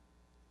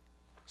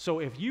 So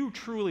if you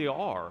truly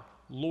are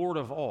Lord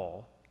of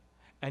all,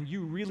 and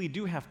you really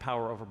do have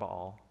power over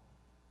Baal,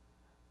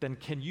 then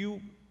can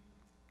you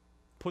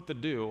put the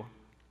dew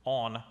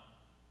on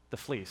the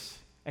fleece?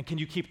 And can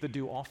you keep the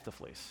dew off the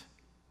fleece?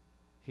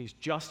 He's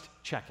just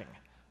checking,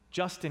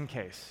 just in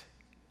case.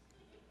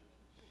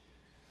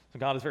 So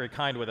God is very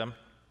kind with him.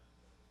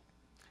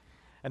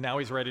 And now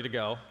he's ready to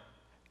go.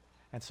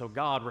 And so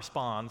God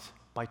responds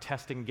by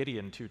testing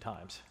Gideon 2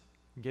 times.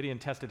 Gideon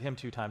tested him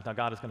 2 times. Now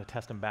God is going to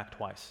test him back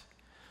twice.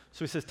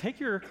 So he says, take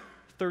your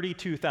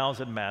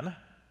 32,000 men,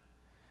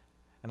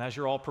 and as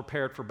you're all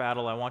prepared for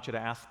battle, I want you to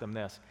ask them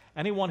this.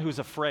 Anyone who's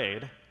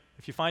afraid,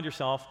 if you find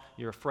yourself,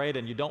 you're afraid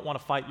and you don't want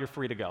to fight, you're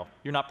free to go.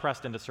 You're not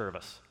pressed into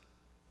service.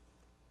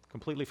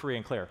 Completely free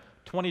and clear.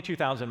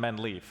 22,000 men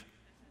leave.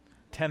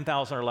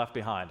 10,000 are left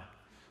behind.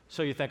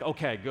 So you think,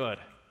 okay, good.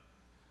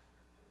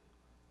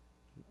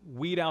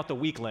 Weed out the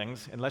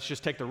weaklings, and let's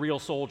just take the real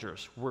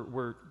soldiers.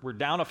 We're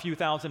down a few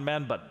thousand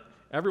men, but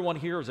everyone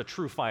here is a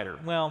true fighter.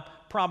 Well,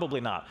 probably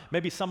not.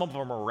 Maybe some of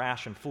them are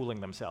rash and fooling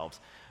themselves.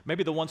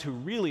 Maybe the ones who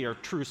really are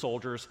true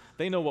soldiers,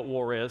 they know what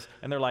war is,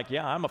 and they're like,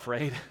 yeah, I'm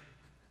afraid.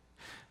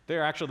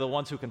 They're actually the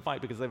ones who can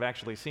fight because they've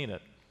actually seen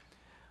it.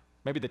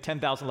 Maybe the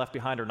 10,000 left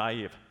behind are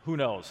naive. Who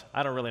knows?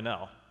 I don't really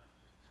know.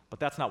 But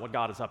that's not what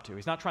God is up to.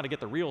 He's not trying to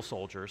get the real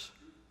soldiers.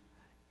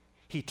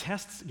 He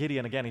tests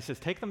Gideon again. He says,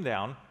 take them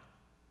down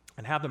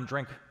and have them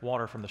drink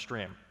water from the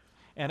stream.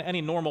 And any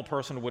normal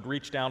person would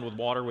reach down with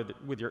water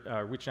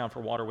reach down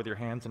for water with your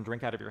hands and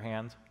drink out of your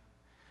hands.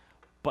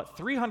 But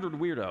 300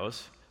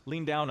 weirdos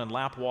lean down and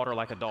lap water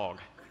like a dog.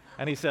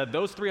 And he said,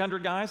 those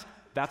 300 guys,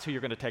 that's who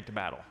you're going to take to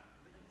battle.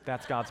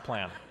 That's God's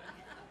plan.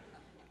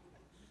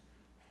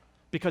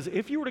 Because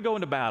if you were to go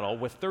into battle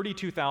with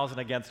 32,000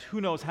 against who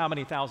knows how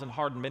many thousand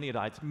hardened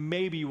Midianites,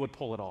 maybe you would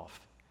pull it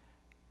off.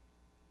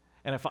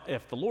 And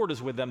if the Lord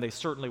is with them, they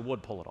certainly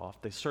would pull it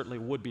off. They certainly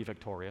would be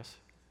victorious.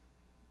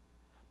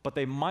 But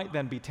they might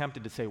then be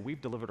tempted to say,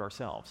 we've delivered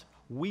ourselves.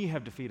 We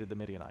have defeated the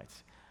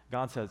Midianites.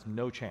 God says,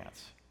 no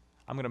chance.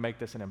 I'm going to make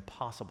this an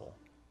impossible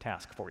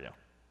task for you.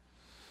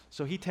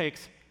 So he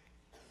takes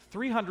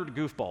 300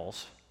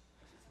 goofballs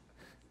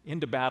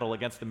into battle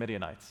against the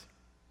Midianites.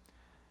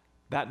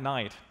 That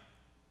night,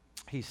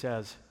 he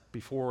says,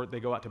 before they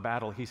go out to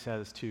battle, he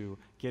says to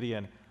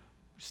Gideon,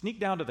 sneak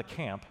down to the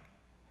camp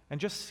and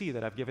just see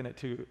that I've given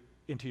it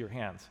into your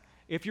hands.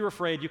 If you're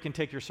afraid, you can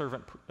take your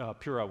servant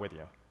Purah with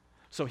you.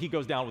 So he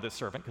goes down with his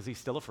servant because he's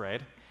still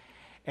afraid.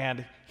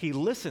 And he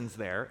listens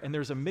there, and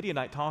there's a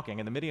Midianite talking,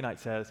 and the Midianite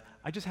says,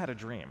 I just had a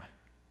dream.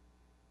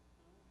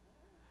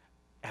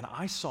 And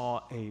I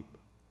saw a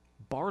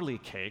barley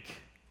cake,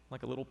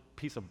 like a little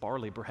piece of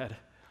barley bread,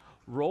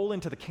 roll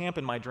into the camp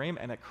in my dream,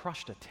 and it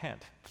crushed a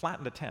tent,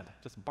 flattened a tent,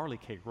 just barley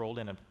cake rolled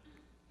in.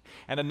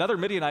 And another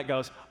Midianite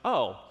goes,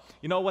 oh,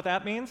 you know what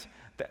that means?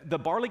 The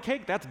barley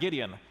cake, that's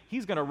Gideon.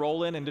 He's going to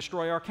roll in and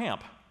destroy our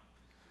camp.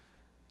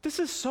 This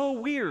is so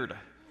weird.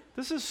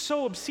 This is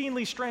so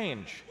obscenely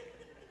strange,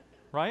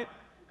 right?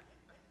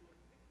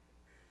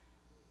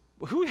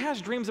 Who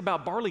has dreams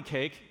about barley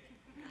cake?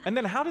 And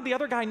then how did the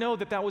other guy know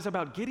that that was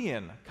about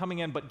Gideon coming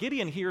in? But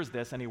Gideon hears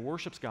this, and he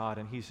worships God,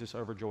 and he's just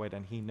overjoyed,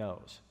 and he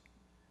knows.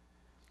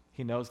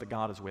 He knows that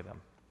God is with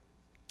him.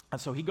 And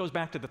so he goes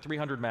back to the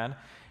 300 men,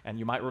 and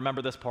you might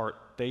remember this part.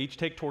 They each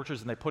take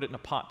torches, and they put it in a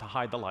pot to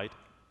hide the light.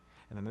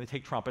 And then they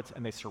take trumpets,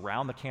 and they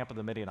surround the camp of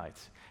the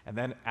Midianites. And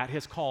then at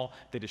his call,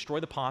 they destroy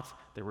the pots,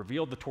 they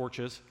reveal the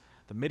torches.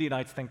 The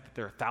Midianites think that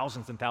there are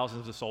thousands and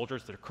thousands of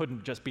soldiers. There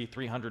couldn't just be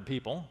 300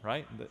 people,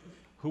 right?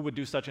 Who would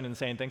do such an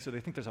insane thing? So they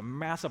think there's a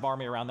massive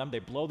army around them. They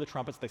blow the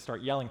trumpets, they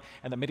start yelling,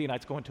 and the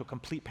Midianites go into a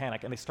complete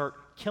panic, and they start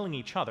killing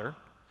each other.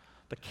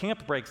 The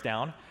camp breaks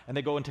down, and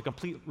they go into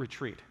complete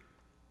retreat.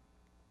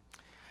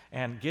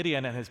 And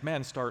Gideon and his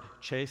men start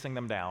chasing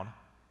them down,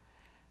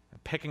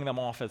 picking them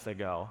off as they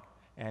go,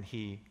 and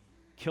he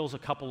kills a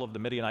couple of the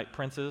Midianite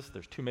princes.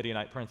 There's 2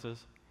 Midianite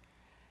princes,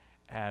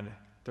 and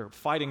they're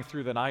fighting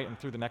through the night and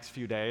through the next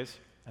few days,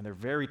 and they're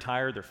very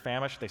tired, they're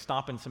famished. They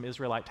stop in some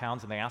Israelite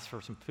towns, and they ask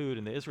for some food,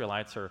 and the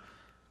Israelites are,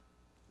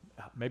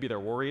 maybe they're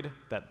worried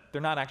that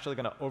they're not actually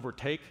going to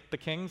overtake the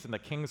kings, and the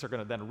kings are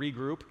going to then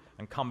regroup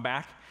and come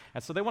back,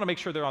 and so they want to make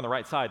sure they're on the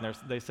right side, and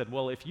they said,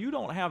 well, if you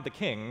don't have the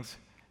kings,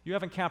 you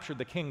haven't captured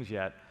the kings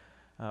yet,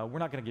 we're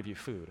not going to give you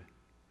food.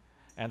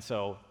 And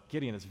so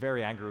Gideon is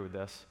very angry with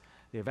this.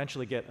 They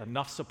eventually get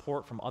enough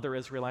support from other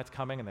Israelites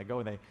coming, and they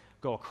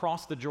go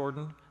across the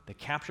Jordan, they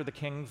capture the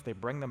kings, they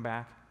bring them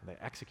back, they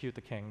execute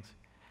the kings,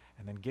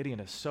 and then Gideon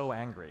is so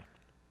angry.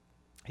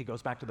 He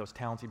goes back to those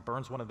towns, he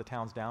burns one of the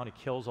towns down, he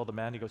kills all the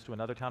men, he goes to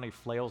another town, he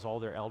flails all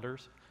their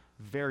elders.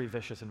 Very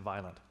vicious and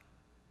violent.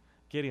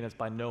 Gideon is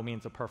by no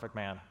means a perfect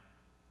man.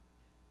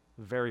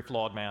 Very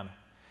flawed man.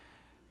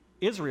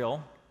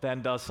 Israel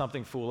then does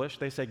something foolish.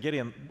 They say,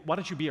 Gideon, why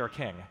don't you be our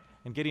king?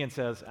 And Gideon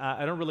says,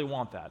 I don't really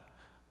want that,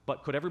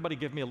 but could everybody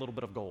give me a little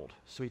bit of gold?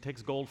 So he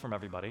takes gold from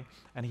everybody,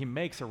 and he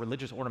makes a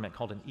religious ornament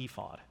called an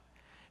ephod.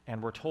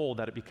 And we're told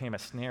that it became a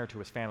snare to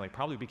his family. It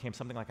probably became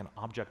something like an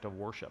object of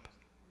worship.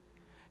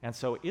 And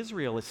so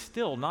Israel is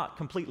still not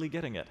completely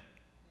getting it.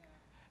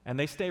 And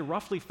they stay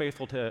roughly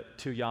faithful to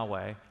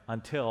Yahweh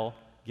until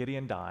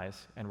Gideon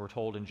dies, and we're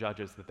told in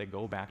Judges that they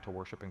go back to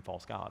worshiping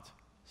false gods.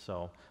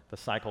 So the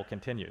cycle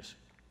continues.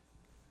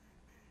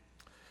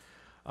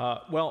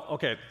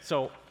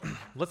 So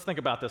let's think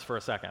about this for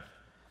a second.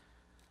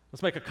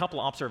 Let's make a couple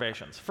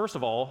observations. First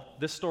of all,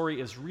 this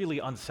story is really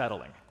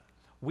unsettling.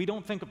 We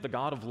don't think of the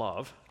God of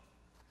love,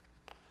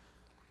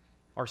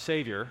 our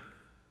Savior,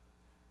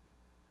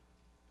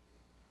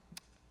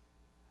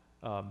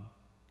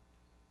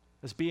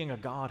 as being a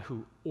God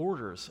who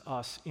orders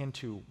us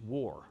into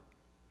war.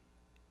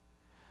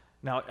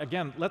 Now,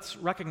 again, let's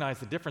recognize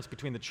the difference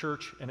between the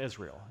church and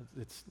Israel.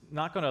 It's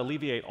not going to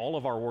alleviate all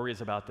of our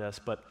worries about this,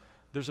 but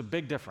there's a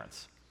big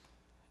difference.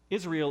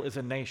 Israel is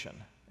a nation,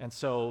 and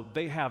so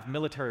they have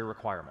military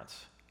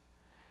requirements.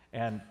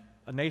 And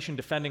a nation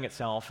defending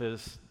itself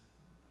is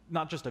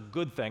not just a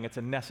good thing, it's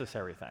a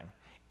necessary thing.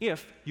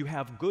 If you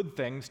have good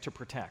things to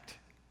protect.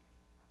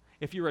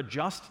 If you're a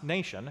just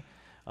nation,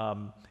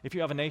 if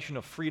you have a nation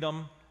of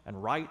freedom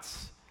and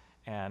rights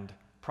and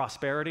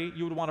prosperity,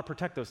 you would want to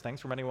protect those things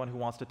from anyone who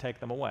wants to take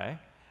them away.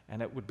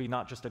 And it would be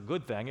not just a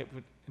good thing, it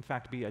would in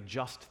fact be a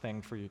just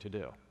thing for you to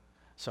do.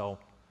 So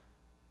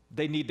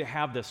they need to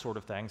have this sort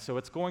of thing. So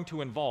it's going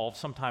to involve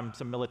sometimes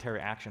some military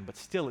action, but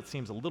still it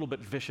seems a little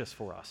bit vicious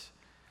for us.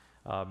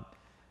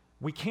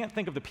 We can't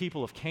think of the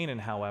people of Canaan,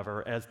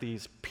 however, as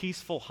these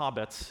peaceful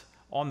hobbits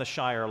on the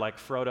Shire like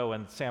Frodo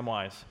and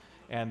Samwise,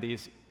 and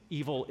these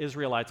evil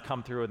Israelites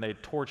come through and they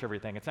torch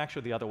everything. It's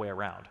actually the other way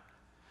around.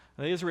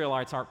 The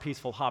Israelites aren't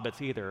peaceful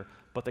hobbits either,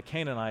 but the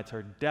Canaanites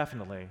are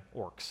definitely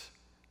orcs.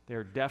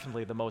 They're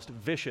definitely the most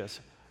vicious.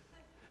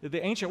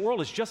 The ancient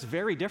world is just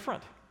very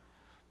different.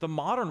 The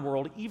modern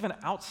world, even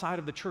outside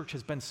of the church,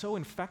 has been so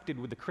infected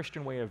with the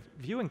Christian way of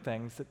viewing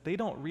things that they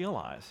don't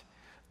realize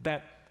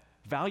that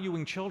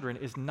valuing children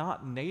is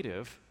not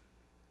native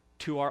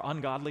to our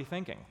ungodly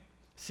thinking.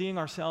 Seeing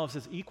ourselves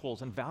as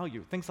equals in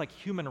value, things like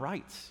human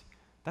rights,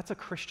 that's a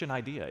Christian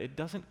idea. It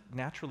doesn't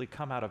naturally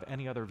come out of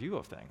any other view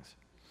of things.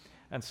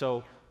 And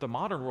so the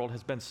modern world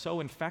has been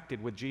so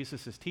infected with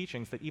Jesus'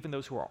 teachings that even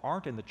those who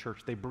aren't in the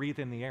church, they breathe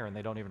in the air and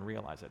they don't even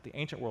realize it. The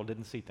ancient world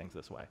didn't see things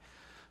this way.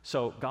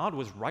 So God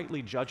was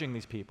rightly judging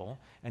these people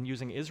and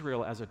using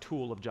Israel as a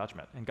tool of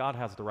judgment, and God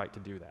has the right to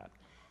do that.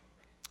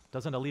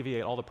 Doesn't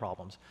alleviate all the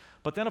problems.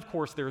 But then, of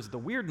course, there's the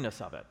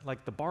weirdness of it,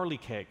 like the barley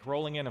cake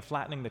rolling in and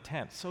flattening the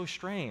tent. So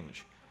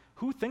strange.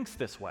 Who thinks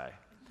this way?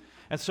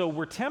 And so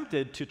we're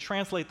tempted to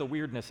translate the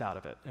weirdness out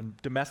of it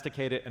and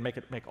domesticate it and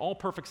make all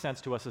perfect sense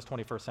to us as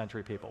 21st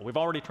century people. We've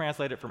already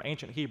translated it from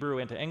ancient Hebrew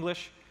into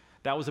English.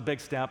 That was a big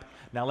step.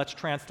 Now let's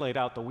translate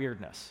out the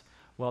weirdness.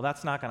 Well,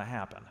 that's not going to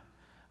happen.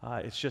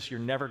 It's just you're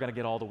never going to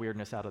get all the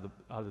weirdness out of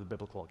the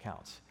biblical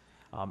accounts.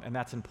 And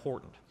that's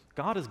important.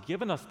 God has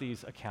given us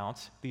these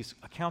accounts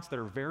that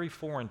are very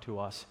foreign to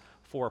us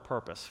for a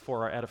purpose,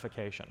 for our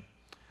edification.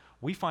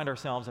 We find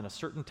ourselves in a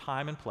certain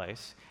time and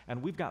place,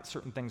 and we've got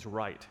certain things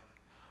right.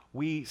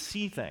 We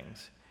see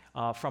things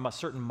from a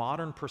certain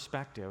modern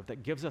perspective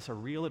that gives us a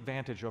real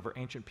advantage over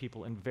ancient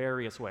people in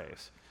various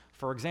ways.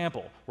 For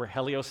example, we're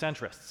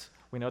heliocentrists.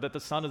 We know that the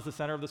sun is the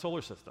center of the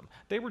solar system.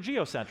 They were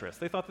geocentrists.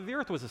 They thought that the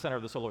earth was the center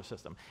of the solar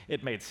system.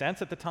 It made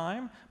sense at the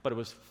time, but it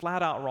was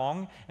flat out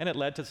wrong, and it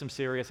led to some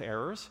serious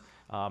errors.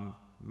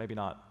 Maybe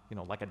not,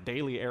 like a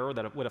daily error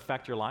that would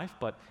affect your life,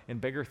 but in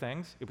bigger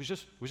things, it was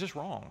just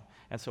wrong.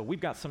 And so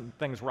we've got some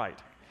things right.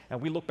 And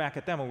we look back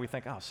at them and we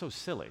think, oh, so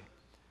silly.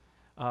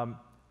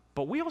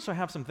 But we also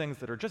have some things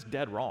that are just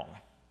dead wrong,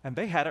 and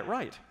they had it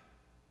right.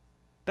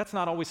 That's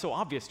not always so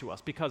obvious to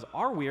us because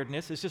our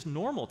weirdness is just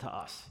normal to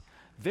us.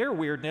 Their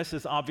weirdness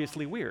is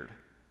obviously weird.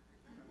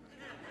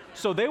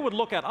 So they would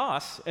look at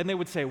us and they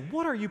would say,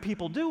 what are you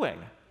people doing?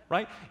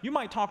 Right? You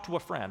might talk to a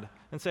friend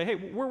and say, hey,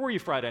 where were you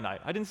Friday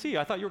night? I didn't see you.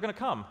 I thought you were going to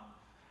come.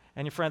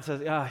 And your friend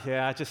says,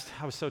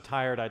 I was so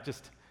tired.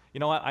 You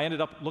know what? I ended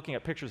up looking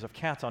at pictures of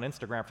cats on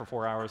Instagram for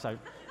 4 hours. I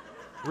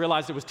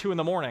realized it was 2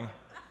 a.m.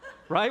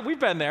 Right? We've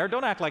been there.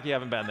 Don't act like you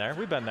haven't been there.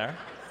 We've been there.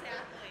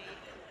 Exactly.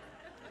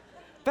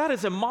 That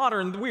is a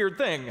modern weird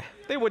thing.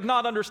 They would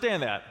not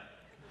understand that.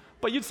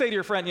 But you'd say to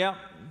your friend, yeah,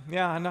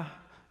 I know.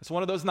 It's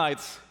one of those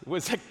nights. It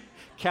was a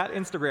cat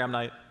Instagram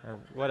night or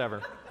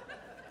whatever.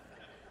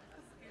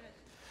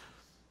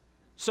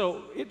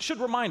 So it should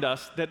remind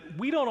us that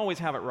we don't always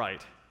have it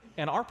right,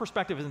 and our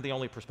perspective isn't the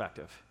only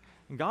perspective.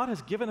 And God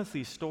has given us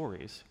these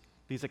stories,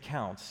 these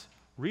accounts,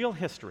 real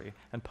history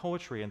and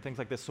poetry and things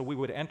like this so we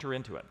would enter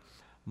into it.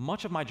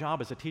 Much of my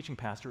job as a teaching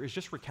pastor is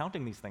just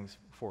recounting these things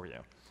for you.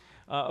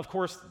 Of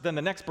course, then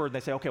the next burden, they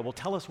say, okay, well,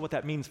 tell us what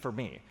that means for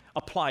me.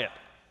 Apply it.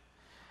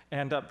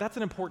 And that's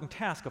an important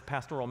task of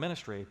pastoral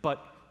ministry,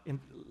 but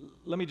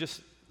let me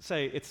just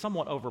say it's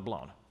somewhat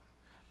overblown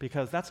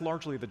because that's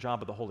largely the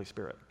job of the Holy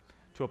Spirit,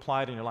 to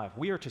apply it in your life.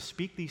 We are to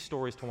speak these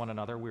stories to one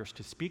another. We are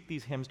to speak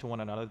these hymns to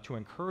one another, to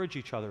encourage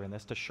each other in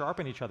this, to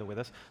sharpen each other with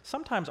this,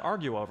 sometimes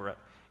argue over it,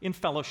 in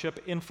fellowship,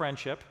 in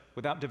friendship,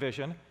 without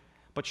division,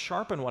 but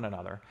sharpen one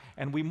another.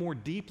 And we more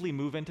deeply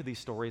move into these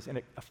stories, and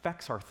it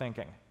affects our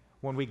thinking.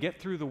 When we get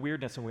through the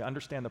weirdness and we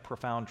understand the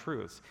profound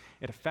truths,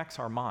 it affects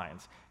our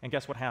minds. And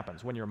guess what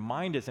happens? When your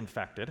mind is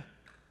infected,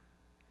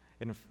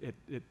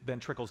 it then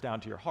trickles down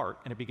to your heart,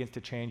 and it begins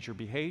to change your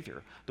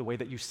behavior, the way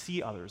that you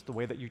see others, the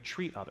way that you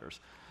treat others.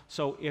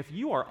 So if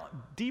you are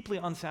deeply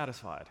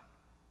unsatisfied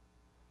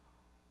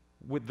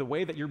with the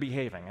way that you're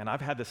behaving, and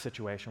I've had this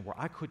situation where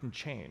I couldn't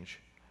change,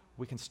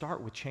 we can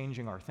start with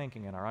changing our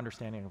thinking and our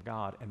understanding of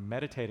God and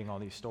meditating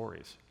on these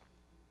stories,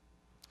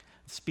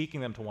 speaking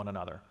them to one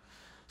another.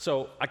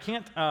 So I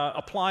can't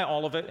apply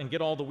all of it and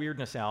get all the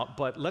weirdness out,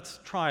 but let's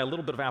try a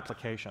little bit of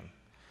application.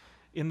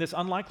 In this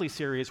Unlikely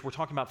series, we're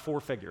talking about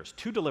 4 figures,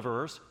 2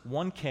 deliverers,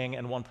 1 king,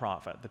 and 1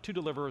 prophet. The 2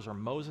 deliverers are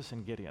Moses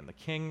and Gideon. The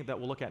king that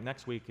we'll look at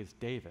next week is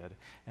David,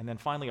 and then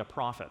finally a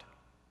prophet,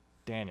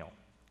 Daniel.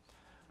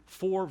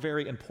 4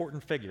 very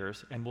important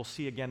figures, and we'll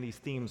see again these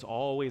themes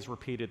always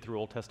repeated through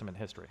Old Testament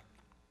history.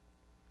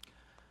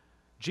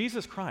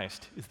 Jesus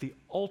Christ is the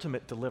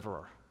ultimate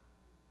deliverer.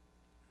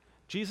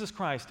 Jesus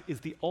Christ is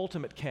the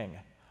ultimate king.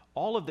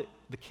 All of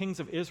the kings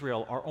of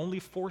Israel are only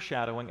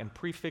foreshadowing and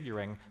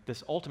prefiguring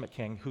this ultimate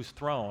king whose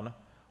throne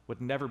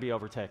would never be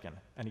overtaken,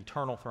 an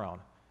eternal throne.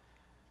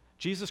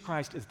 Jesus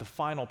Christ is the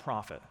final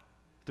prophet.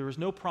 There is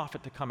no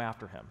prophet to come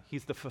after him.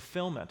 He's the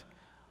fulfillment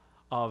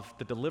of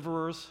the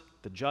deliverers,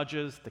 the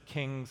judges, the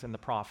kings, and the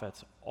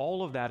prophets.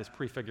 All of that is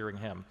prefiguring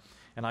him.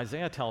 And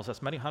Isaiah tells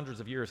us many hundreds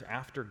of years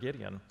after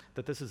Gideon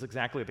that this is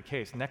exactly the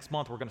case. Next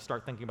month, we're going to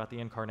start thinking about the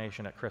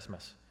incarnation at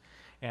Christmas.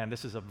 And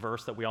this is a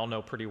verse that we all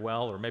know pretty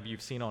well, or maybe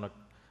you've seen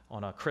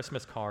on a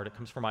Christmas card. It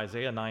comes from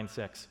Isaiah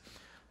 9:6.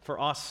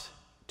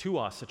 To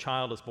us a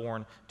child is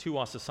born, to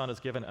us a son is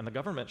given, and the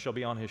government shall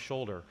be on his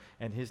shoulder,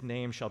 and his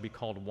name shall be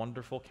called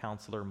Wonderful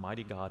Counselor,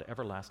 Mighty God,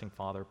 Everlasting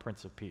Father,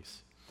 Prince of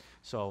Peace.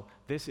 So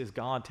this is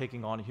God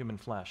taking on human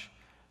flesh.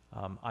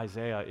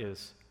 Isaiah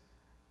is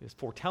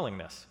foretelling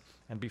this.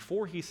 And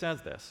before he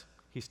says this,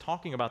 he's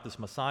talking about this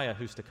Messiah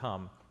who's to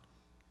come.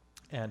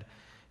 And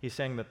he's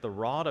saying that the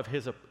rod of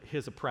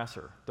his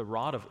oppressor, the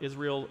rod of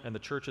Israel and the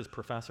church's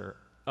oppressor,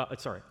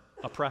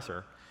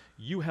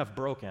 you have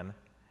broken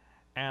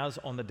as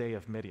on the day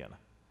of Midian.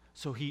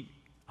 So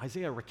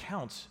Isaiah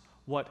recounts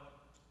what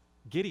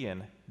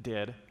Gideon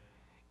did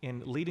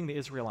in leading the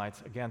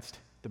Israelites against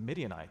the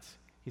Midianites.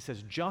 He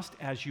says, just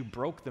as you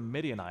broke the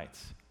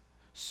Midianites,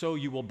 so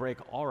you will break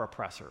our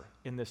oppressor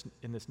in this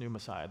new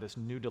Messiah, this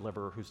new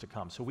deliverer who's to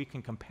come. So we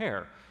can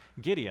compare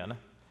Gideon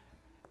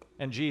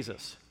and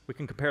Jesus. We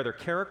can compare their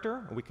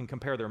character, and we can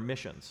compare their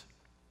missions.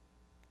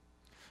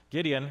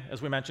 Gideon,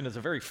 as we mentioned, is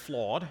a very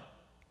flawed,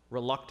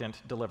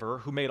 reluctant deliverer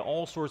who made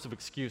all sorts of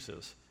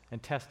excuses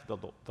and tested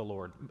the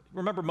Lord.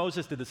 Remember,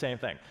 Moses did the same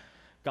thing.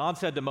 God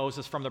said to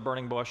Moses from the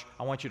burning bush,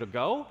 I want you to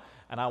go,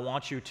 and I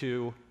want you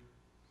to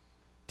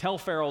tell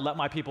Pharaoh, let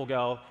my people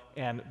go.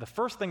 And the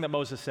first thing that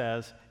Moses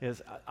says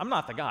is, I'm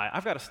not the guy.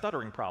 I've got a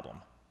stuttering problem.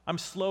 I'm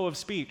slow of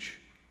speech.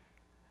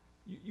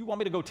 You want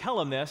me to go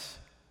tell him this?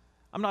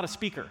 I'm not a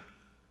speaker.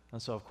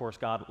 And so, of course,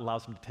 God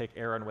allows him to take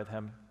Aaron with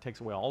him, takes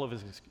away all of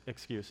his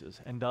excuses,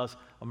 and does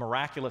a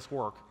miraculous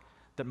work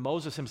that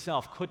Moses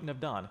himself couldn't have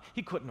done.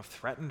 He couldn't have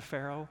threatened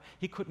Pharaoh.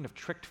 He couldn't have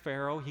tricked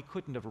Pharaoh. He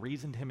couldn't have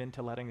reasoned him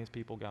into letting his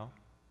people go.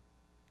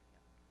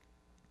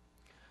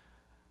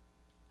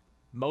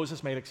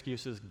 Moses made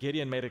excuses.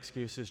 Gideon made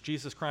excuses.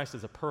 Jesus Christ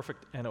is a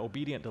perfect and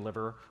obedient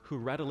deliverer who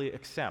readily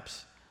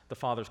accepts the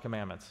Father's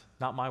commandments.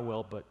 Not my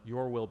will, but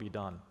your will be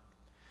done.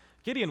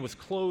 Gideon was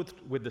clothed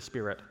with the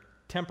Spirit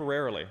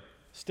temporarily,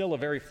 still a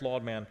very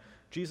flawed man.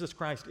 Jesus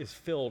Christ is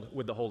filled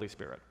with the Holy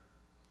Spirit.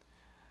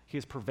 He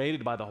is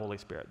pervaded by the Holy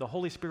Spirit. The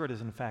Holy Spirit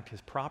is, in fact,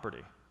 his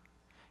property.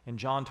 In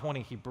John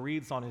 20, he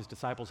breathes on his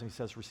disciples and he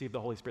says, receive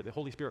the Holy Spirit. The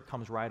Holy Spirit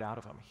comes right out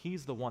of him.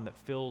 He's the one that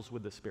fills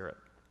with the Spirit.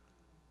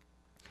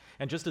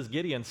 And just as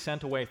Gideon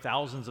sent away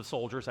thousands of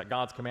soldiers at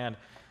God's command,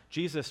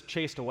 Jesus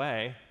chased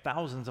away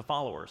thousands of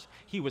followers.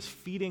 He was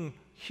feeding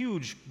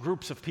huge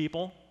groups of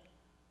people.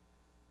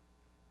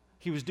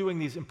 He was doing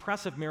these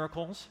impressive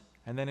miracles.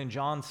 And then in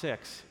John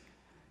 6,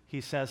 he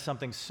says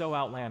something so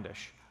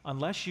outlandish.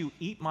 Unless you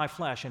eat my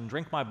flesh and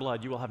drink my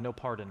blood, you will have no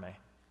part in me.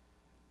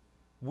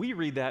 We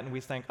read that and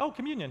we think, oh,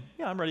 communion.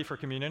 Yeah, I'm ready for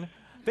communion.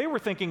 They were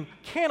thinking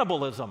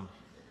cannibalism.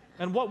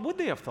 And what would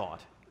they have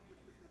thought?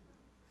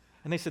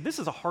 And they said, this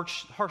is a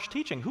harsh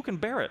teaching. Who can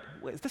bear it?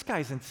 This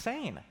guy's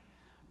insane.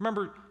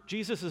 Remember,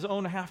 Jesus'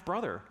 own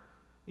half-brother,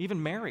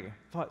 even Mary,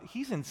 thought,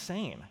 he's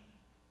insane.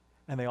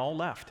 And they all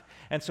left.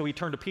 And so he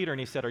turned to Peter and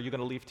he said, are you going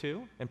to leave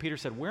too? And Peter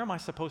said, where am I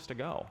supposed to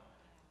go?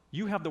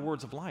 You have the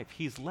words of life.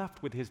 He's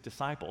left with his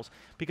disciples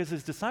because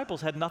his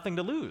disciples had nothing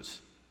to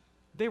lose.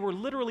 They were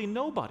literally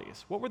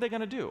nobodies. What were they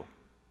going to do?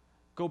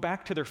 Go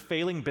back to their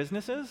failing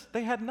businesses?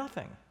 They had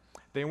nothing.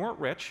 They weren't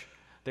rich.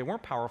 They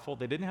weren't powerful.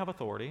 They didn't have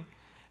authority.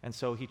 And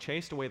so he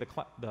chased away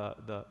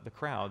the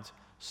crowds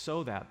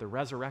so that the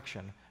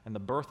resurrection and the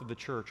birth of the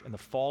church and the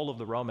fall of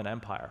the Roman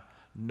Empire,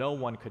 no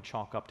one could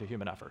chalk up to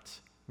human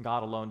efforts.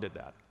 God alone did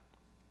that.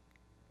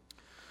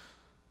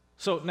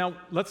 So now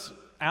let's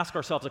ask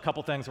ourselves a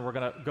couple things, and we're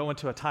going to go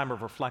into a time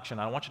of reflection.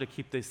 I want you to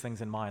keep these things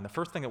in mind. The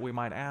first thing that we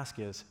might ask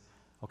is,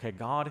 okay,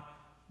 God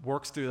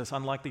works through this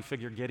unlikely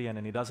figure Gideon,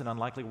 and he does an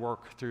unlikely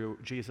work through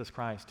Jesus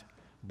Christ,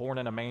 born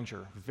in a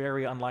manger,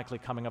 very unlikely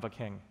coming of a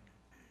king.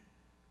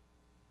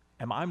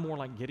 Am I more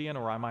like Gideon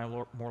or am I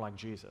more like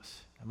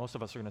Jesus? And most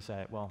of us are going to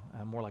say, well,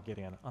 I'm more like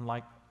Gideon.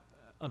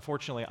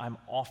 Unfortunately, I'm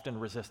often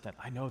resistant.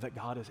 I know that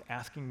God is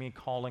asking me,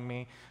 calling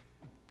me,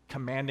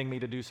 commanding me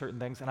to do certain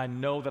things, and I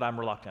know that I'm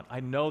reluctant. I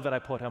know that I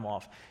put him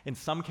off. In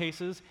some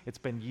cases, it's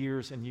been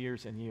years and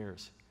years and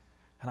years.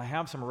 And I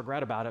have some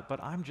regret about it,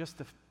 but I'm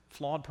just a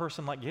flawed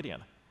person like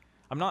Gideon.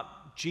 I'm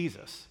not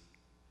Jesus.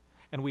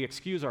 And we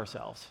excuse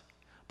ourselves.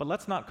 But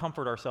let's not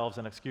comfort ourselves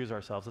and excuse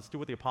ourselves. Let's do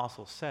what the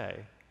apostles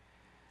say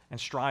and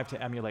strive to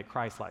emulate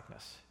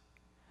Christ-likeness.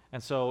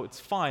 And so it's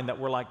fine that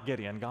we're like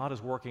Gideon. God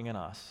is working in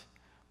us.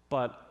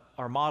 But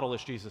our model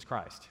is Jesus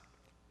Christ.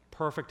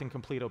 Perfect and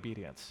complete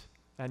obedience.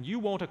 And you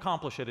won't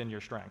accomplish it in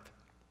your strength.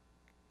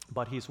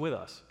 But he's with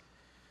us.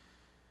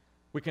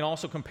 We can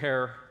also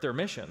compare their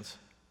missions.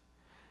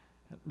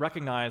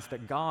 Recognize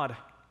that God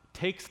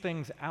takes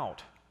things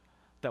out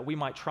that we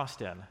might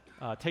trust in.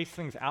 Takes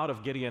things out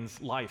of Gideon's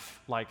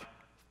life, like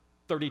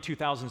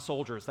 32,000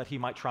 soldiers that he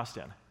might trust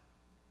in.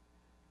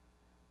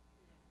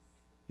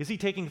 Is he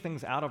taking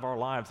things out of our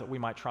lives that we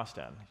might trust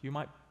in? You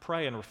might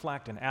pray and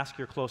reflect and ask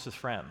your closest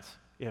friends.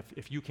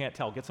 If you can't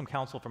tell, get some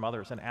counsel from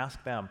others and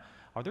ask them,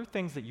 are there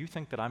things that you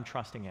think that I'm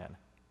trusting in?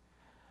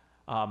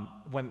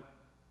 When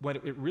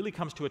it really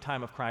comes to a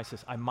time of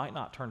crisis, I might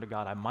not turn to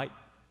God. I might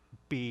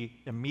be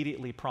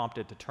immediately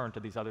prompted to turn to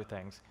these other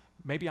things.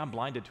 Maybe I'm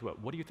blinded to it.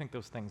 What do you think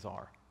those things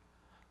are?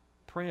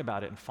 Pray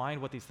about it and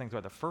find what these things are.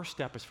 The first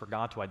step is for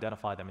God to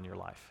identify them in your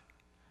life.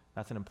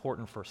 That's an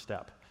important first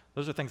step.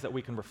 Those are things that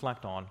we can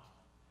reflect on.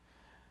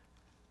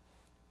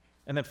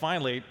 And then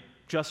finally,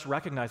 just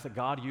recognize that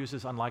God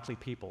uses unlikely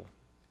people.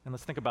 And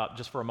let's think about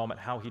just for a moment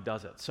how he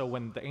does it. So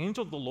when the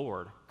angel of the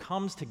Lord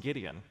comes to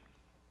Gideon,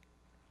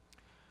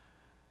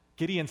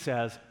 Gideon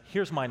says,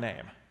 here's my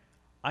name.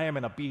 I am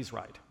an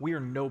Abizrite. We are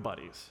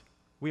nobodies.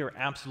 We are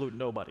absolute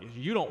nobodies.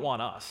 You don't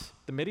want us.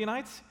 The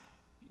Midianites,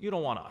 you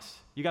don't want us.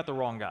 You got the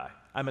wrong guy.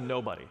 I'm a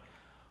nobody.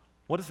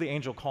 What does the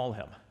angel call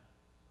him?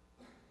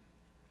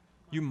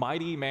 You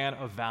mighty man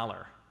of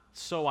valor.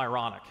 So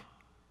ironic.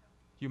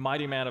 You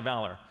mighty man of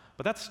valor.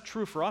 But that's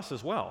true for us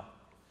as well.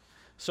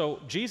 So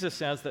Jesus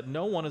says that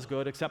no one is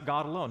good except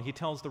God alone. He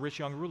tells the rich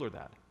young ruler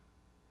that.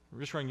 The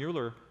rich young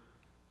ruler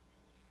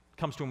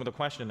comes to him with a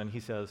question and he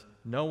says,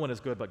 no one is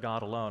good but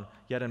God alone.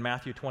 Yet in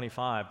Matthew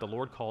 25, the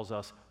Lord calls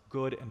us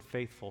good and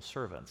faithful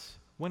servants.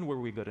 When were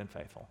we good and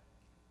faithful?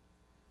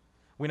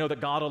 We know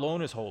that God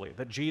alone is holy,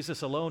 that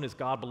Jesus alone is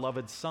God's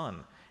beloved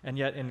Son. And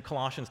yet in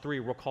Colossians 3,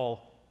 we're called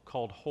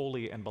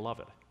holy and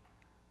beloved.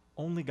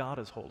 Only God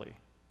is holy,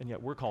 and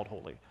yet we're called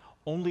holy.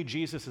 Only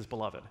Jesus is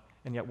beloved,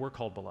 and yet we're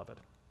called beloved.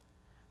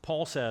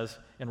 Paul says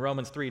in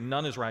Romans 3,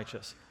 none is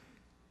righteous.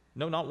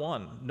 No, not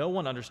one. No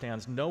one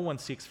understands. No one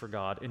seeks for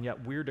God, and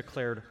yet we're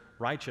declared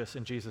righteous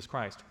in Jesus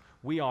Christ.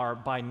 We are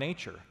by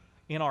nature,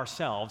 in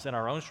ourselves, in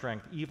our own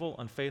strength, evil,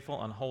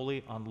 unfaithful,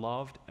 unholy,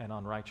 unloved, and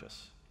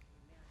unrighteous.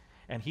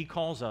 And he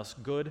calls us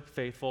good,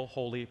 faithful,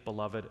 holy,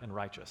 beloved, and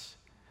righteous.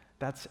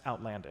 That's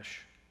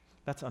outlandish.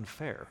 That's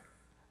unfair.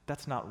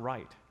 That's not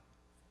right.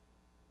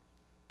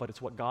 But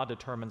it's what God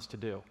determines to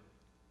do.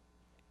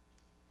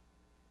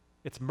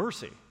 It's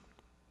mercy.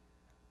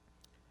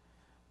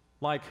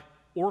 Like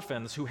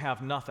orphans who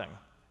have nothing.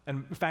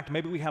 And in fact,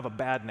 maybe we have a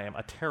bad name,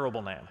 a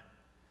terrible name.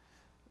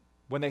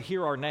 When they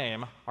hear our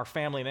name, our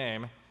family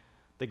name,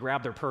 they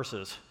grab their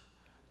purses.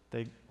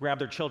 They grab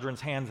their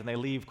children's hands and they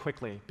leave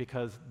quickly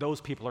because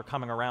those people are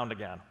coming around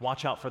again.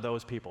 Watch out for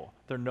those people.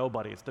 They're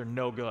nobodies. They're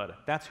no good.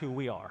 That's who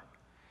we are.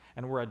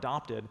 And we're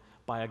adopted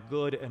by a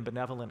good and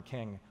benevolent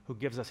king who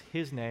gives us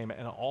his name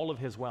and all of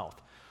his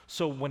wealth.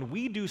 So when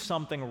we do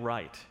something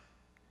right,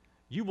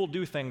 you will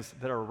do things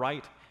that are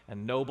right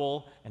and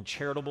noble and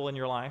charitable in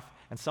your life,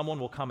 and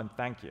someone will come and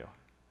thank you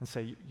and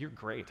say, you're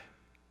great.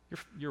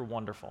 You're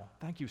wonderful.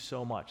 Thank you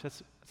so much.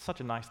 That's such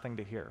a nice thing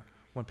to hear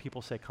when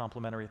people say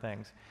complimentary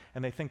things,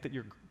 and they think that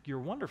you're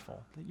wonderful,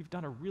 that you've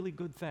done a really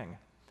good thing.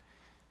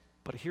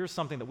 But here's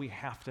something that we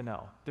have to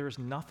know. There is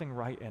nothing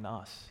right in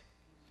us.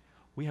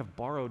 We have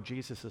borrowed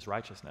Jesus'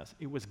 righteousness.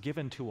 It was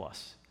given to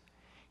us.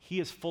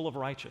 He is full of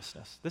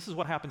righteousness. This is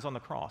what happens on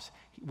the cross.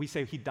 We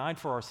say he died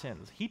for our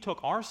sins. He took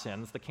our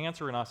sins, the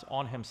cancer in us,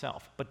 on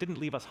himself, but didn't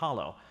leave us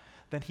hollow.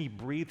 Then he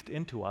breathed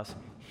into us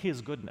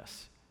his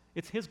goodness.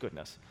 It's his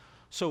goodness.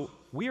 So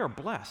we are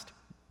blessed.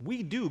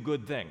 We do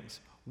good things.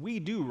 We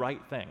do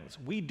right things.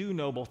 We do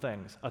noble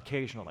things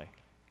occasionally.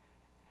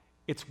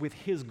 It's with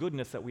his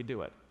goodness that we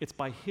do it. It's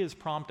by his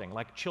prompting,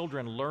 like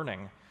children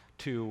learning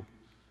to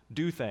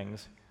do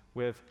things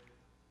with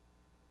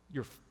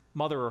your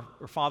mother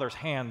or father's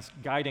hands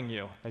guiding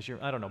you as you're,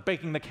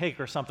 baking the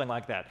cake or something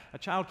like that. A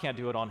child can't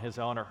do it on his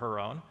own or her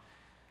own.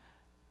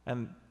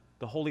 And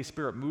the Holy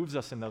Spirit moves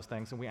us in those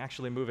things, and we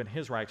actually move in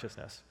his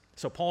righteousness.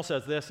 So Paul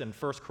says this in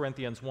 1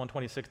 Corinthians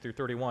 1:26 through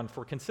 31,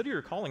 "For consider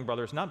your calling,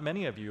 brothers. Not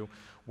many of you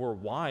were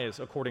wise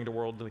according to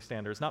worldly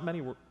standards. Not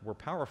many were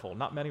powerful.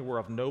 Not many were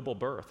of noble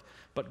birth.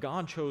 But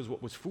God chose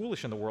what was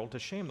foolish in the world to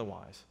shame the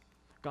wise.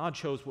 God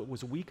chose what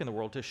was weak in the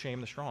world to shame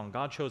the strong.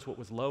 God chose what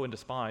was low and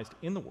despised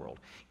in the world,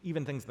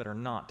 even things that are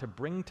not, to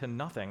bring to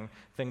nothing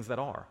things that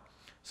are,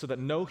 so that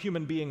no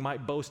human being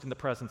might boast in the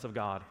presence of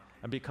God.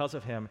 And because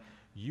of him,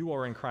 you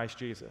are in Christ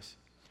Jesus,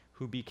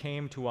 who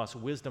became to us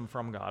wisdom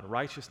from God,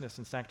 righteousness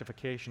and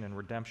sanctification and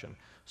redemption,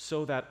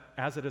 so that,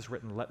 as it is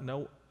written, let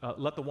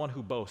the one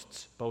who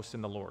boasts boast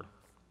in the Lord."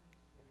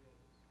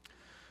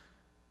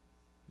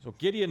 So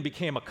Gideon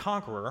became a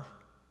conqueror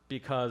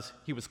because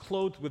he was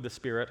clothed with the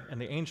Spirit, and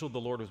the angel of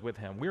the Lord was with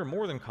him. We are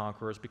more than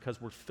conquerors because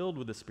we're filled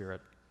with the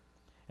Spirit,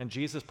 and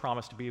Jesus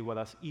promised to be with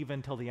us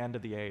even till the end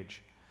of the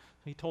age.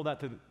 He told that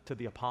to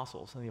the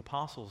apostles, and the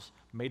apostles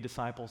made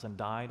disciples and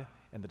died,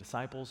 and the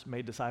disciples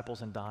made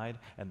disciples and died,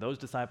 and those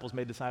disciples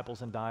made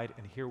disciples and died,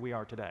 and here we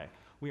are today.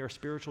 We are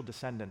spiritual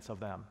descendants of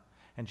them.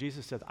 And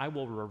Jesus says, "I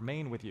will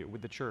remain with you,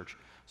 with the church."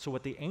 So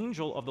what the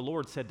angel of the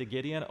Lord said to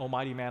Gideon, "O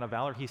mighty man of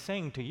valor," he's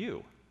saying to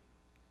you.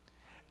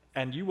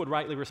 And you would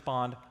rightly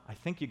respond, "I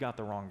think you got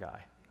the wrong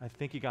guy. I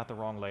think you got the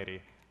wrong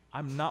lady.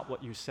 I'm not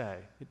what you say.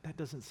 That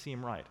doesn't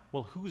seem right."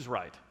 Well, who's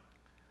right?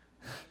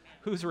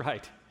 Who's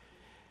right?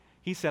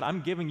 He said,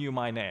 "I'm giving you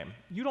my name.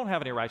 You don't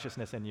have any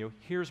righteousness in you.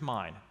 Here's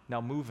mine. Now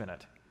move in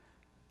it.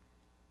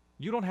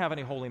 You don't have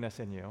any holiness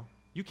in you.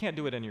 You can't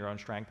do it in your own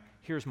strength.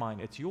 Here's mine.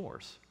 It's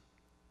yours."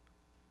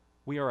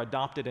 We are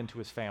adopted into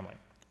his family.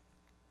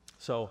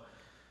 So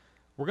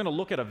we're going to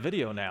look at a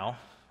video now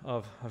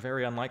of a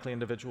very unlikely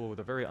individual with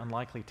a very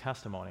unlikely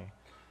testimony,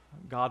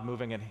 God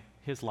moving in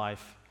his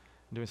life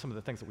and doing some of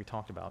the things that we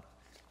talked about.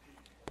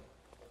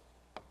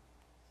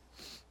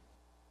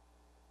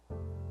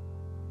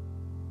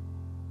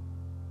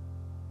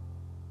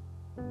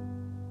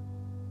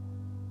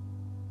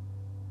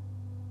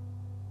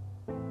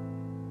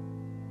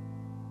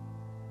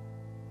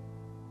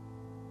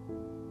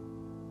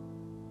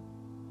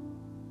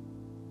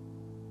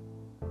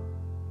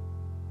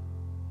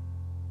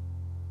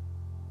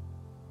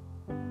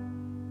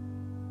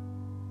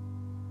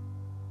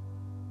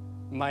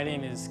 My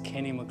name is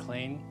Kenny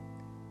McLean,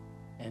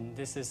 and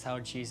this is how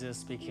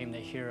Jesus became the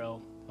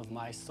hero of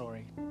my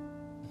story.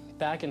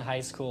 Back in high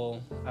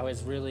school, I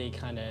was really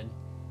kind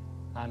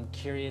of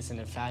curious and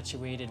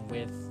infatuated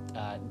with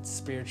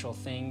spiritual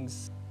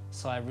things.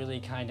 So I really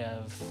kind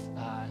of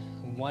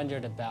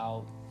wondered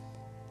about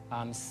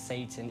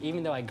Satan.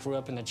 Even though I grew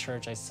up in the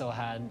church, I still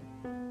had,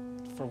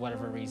 for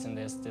whatever reason,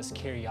 this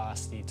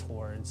curiosity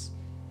towards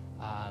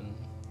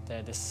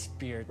the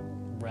spirit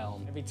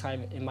realm. Every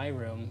time in my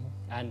room,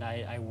 and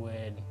I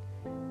would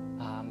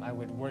I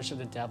would worship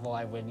the devil.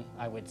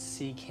 I would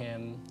seek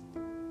him.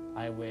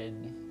 I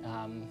would,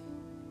 I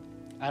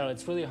don't know,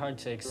 it's really hard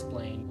to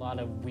explain. A lot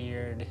of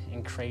weird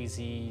and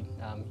crazy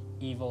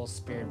evil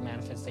spirit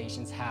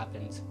manifestations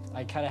happened.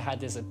 I kind of had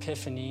this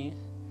epiphany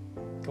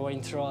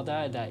going through all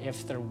that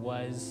if there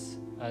was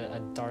a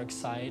dark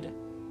side,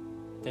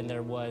 then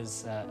there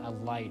was a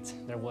light.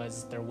 There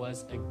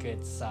was a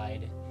good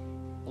side.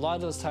 A lot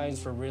of those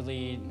times were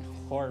really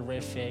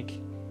horrific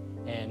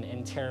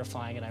and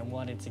terrifying, and I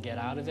wanted to get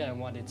out of it. I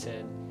wanted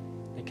to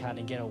kind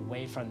of get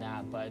away from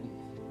that, but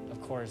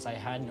of course I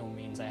had no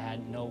means. I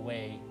had no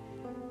way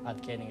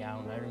of getting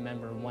out. And I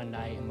remember one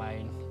night in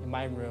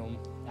my room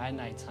at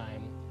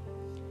nighttime,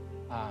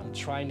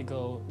 trying to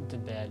go to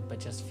bed, but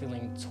just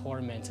feeling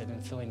tormented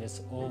and feeling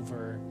this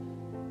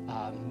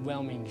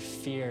overwhelming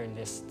fear and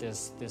this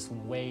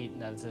weight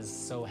that is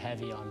so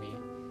heavy on me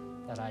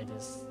that I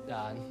just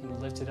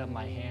lifted up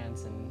my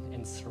hands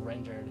and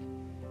surrendered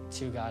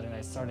to God. And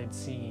I started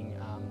singing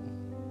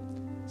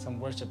some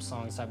worship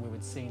songs that we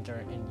would sing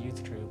in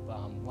youth group.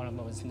 One of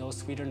them was No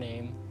Sweeter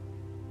Name,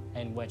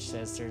 and which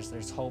says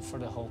there's hope for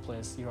the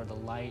hopeless. You are the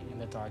light in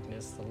the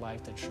darkness, the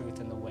life, the truth,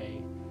 and the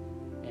way.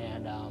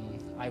 And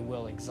I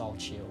will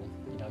exalt you.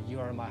 You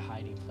are my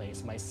hiding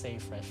place, my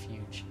safe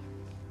refuge.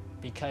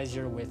 Because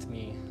you're with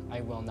me,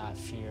 I will not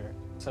fear.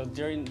 So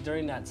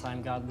during that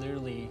time, God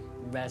literally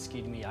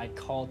rescued me. I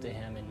called to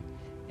him,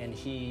 and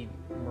he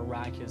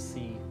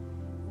miraculously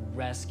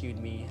rescued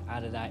me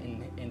out of that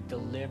and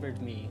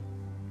delivered me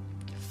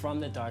from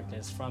the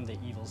darkness, from the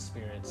evil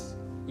spirits.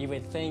 You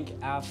would think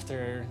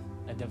after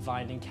a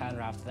divine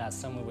encounter after that,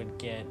 someone would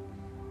get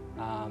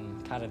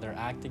kind of their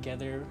act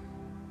together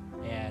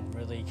and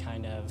really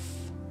kind of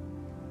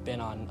been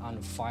on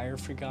fire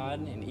for God.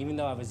 And even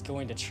though I was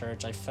going to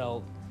church, I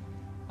felt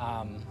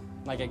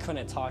like I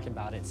couldn't talk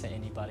about it to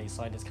anybody,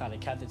 so I just kind of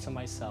kept it to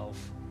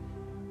myself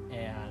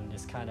and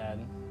just kind of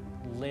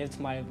lived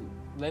my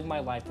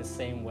life the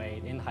same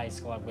way. In high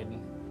school, I would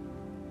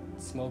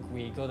smoke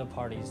weed, go to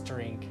parties,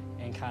 drink,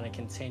 and kind of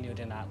continued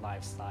in that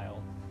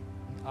lifestyle.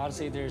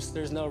 Honestly,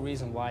 there's no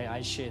reason why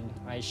I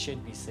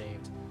should be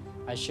saved.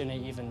 I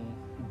shouldn't even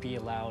be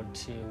allowed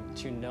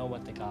to know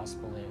what the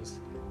gospel is.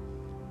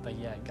 But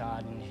yet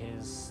God in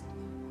his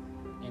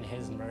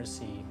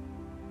mercy,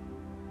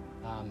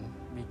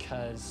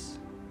 because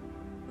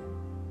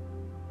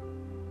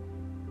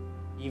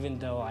even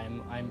though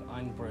I'm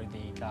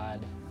unworthy,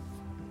 God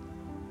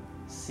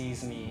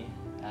sees me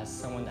as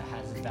someone that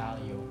has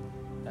value,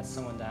 as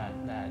someone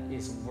that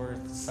is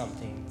worth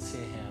something to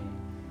him,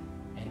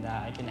 and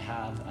that I can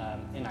have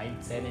an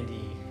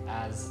identity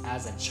as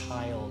a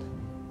child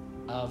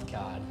of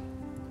God.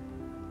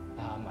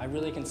 I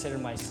really consider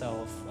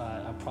myself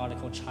a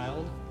prodigal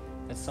child.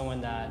 It's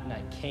someone that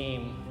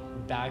came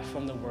back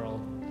from the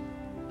world,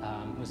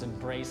 was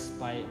embraced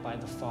by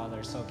the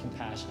Father so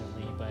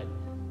compassionately, but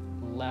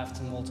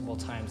left multiple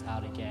times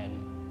out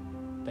again.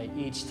 But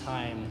each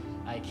time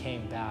I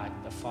came back,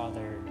 the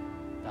Father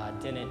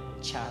didn't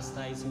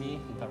chastise me,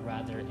 but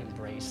rather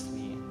embraced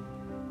me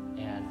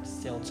and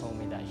still told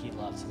me that he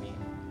loved me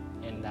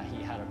and that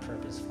he had a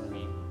purpose for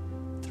me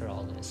through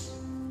all this.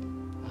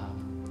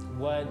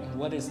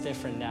 What is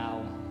different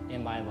now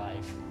in my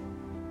life?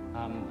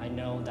 I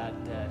know that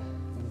the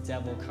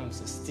devil comes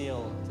to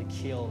steal, to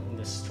kill, and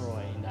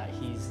destroy, and that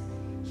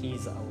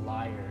he's a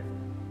liar.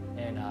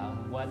 And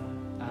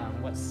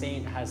what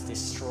Satan has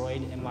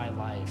destroyed in my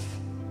life,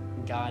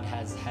 God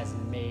has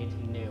made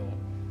new.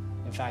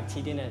 In fact,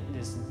 he didn't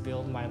just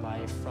build my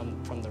life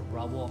from the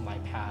rubble of my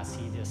past.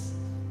 He just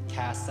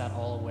cast that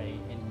all away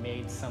and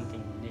made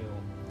something new.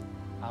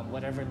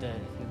 Whatever the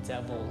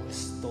devil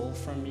stole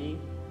from me,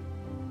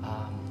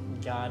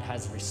 God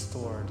has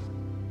restored.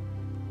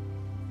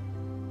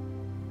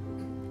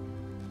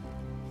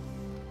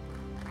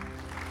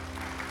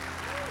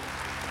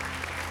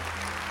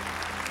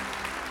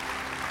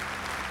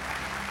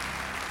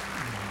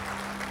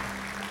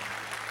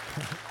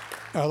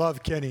 I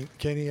love Kenny.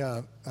 Kenny,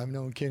 I've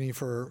known Kenny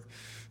for,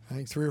 I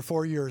think, 3 or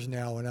 4 years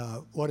now, and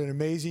what an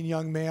amazing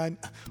young man.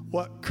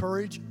 What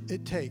courage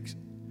it takes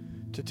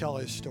to tell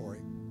his story.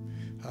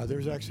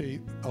 There's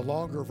actually a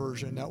longer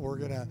version that we're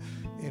going to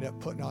end up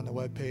putting on the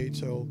webpage,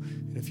 so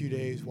in a few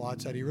days,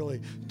 watch that. He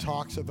really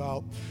talks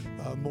about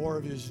more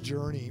of his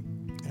journey,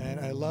 and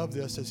I love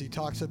this as he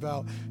talks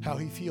about how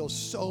he feels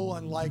so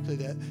unlikely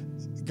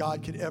that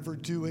God could ever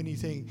do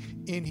anything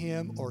in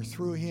him or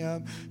through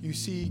him. You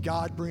see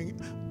God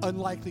bring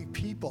unlikely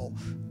people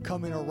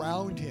coming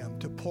around him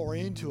to pour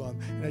into him.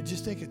 And I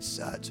just think it's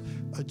such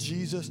a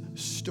Jesus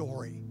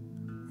story,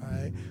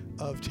 right?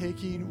 Of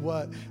taking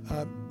what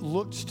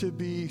looks to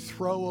be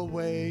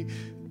throwaway,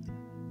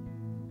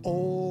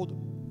 old,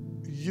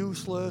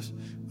 useless,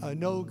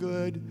 no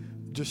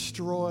good,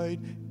 destroyed,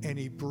 and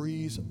he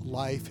breathes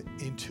life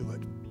into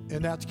it.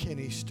 And that's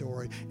Kenny's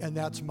story, and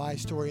that's my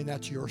story, and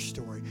that's your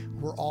story.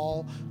 We're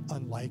all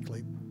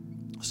unlikely.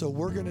 So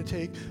we're going to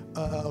take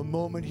a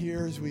moment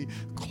here as we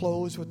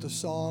close with the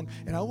song.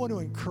 And I want to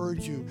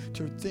encourage you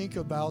to think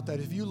about that.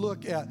 If you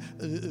look at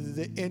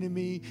the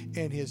enemy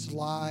and his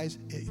lies,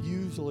 it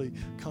usually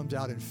comes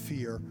out in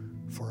fear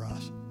for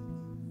us.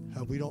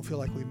 We don't feel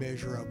like we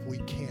measure up. We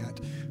can't.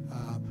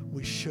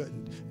 We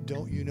shouldn't.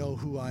 Don't you know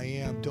who I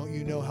am? Don't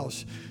you know how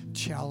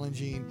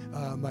challenging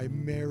my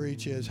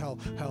marriage is? How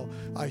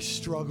I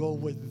struggle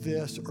with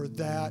this or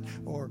that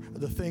or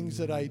the things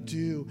that I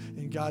do.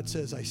 And God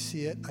says, I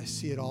see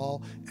it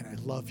all, and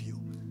I love you.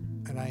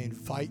 And I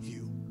invite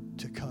you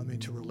to come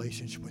into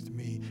relationship with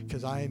me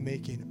because I am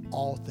making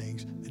all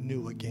things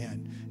new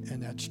again.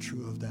 And that's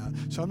true of that.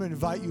 So I'm going to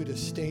invite you to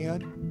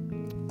stand.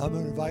 I'm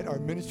going to invite our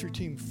ministry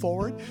team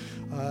forward.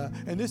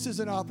 And this is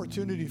an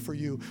opportunity for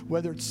you,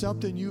 whether it's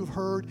something you've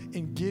heard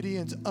in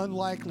Gideon's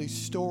unlikely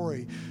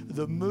story,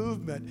 the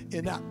movement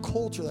in that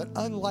culture, that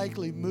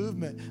unlikely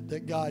movement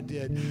that God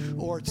did,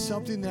 or it's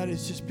something that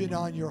has just been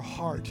on your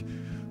heart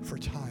for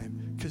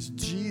time, because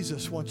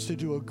Jesus wants to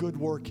do a good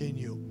work in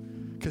you,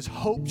 because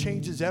hope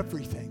changes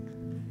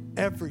everything,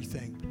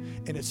 everything.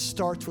 And it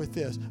starts with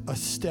this, a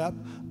step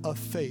of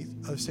faith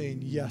of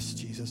saying, yes,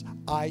 Jesus,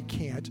 I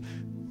can't,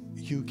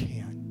 you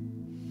can.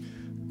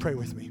 Pray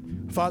with me.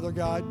 Father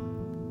God,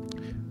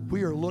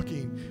 we are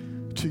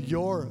looking to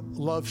your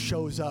love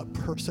shows up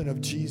person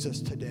of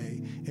Jesus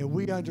today. And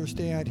we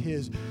understand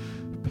his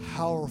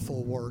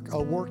powerful work,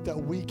 a work that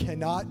we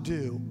cannot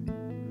do,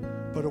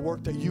 but a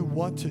work that you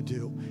want to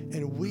do.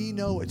 And we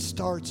know it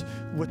starts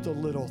with the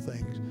little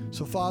things.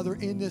 So Father,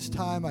 in this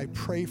time, I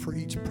pray for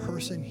each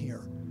person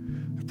here.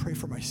 I pray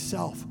for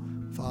myself,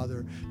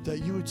 Father,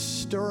 that you would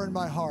stir in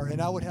my heart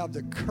and I would have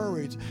the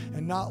courage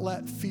and not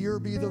let fear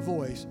be the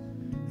voice.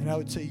 And I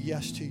would say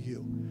yes to you.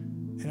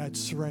 And I'd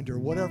surrender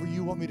whatever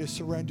you want me to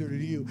surrender to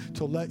you,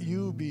 to let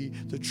you be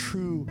the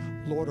true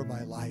Lord of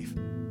my life.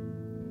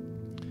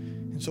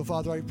 And so,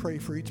 Father, I pray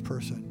for each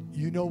person.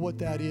 You know what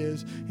that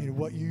is and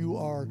what you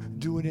are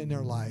doing in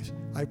their lives.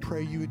 I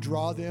pray you would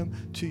draw them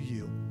to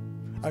you.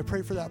 I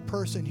pray for that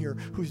person here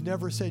who's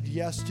never said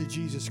yes to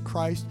Jesus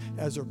Christ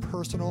as their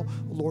personal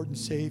Lord and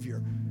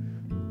Savior,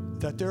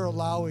 that they're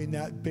allowing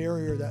that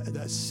barrier,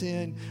 that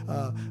sin,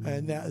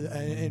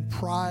 and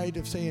pride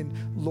of saying,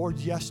 Lord,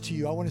 yes to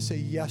you. I want to say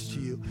yes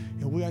to you.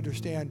 And we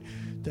understand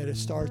that it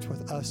starts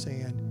with us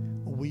saying,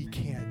 we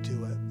can't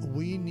do it.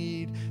 We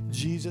need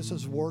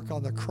Jesus' work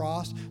on the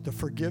cross, the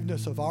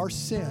forgiveness of our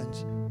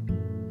sins,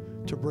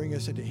 to bring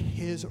us into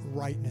his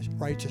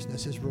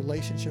righteousness, his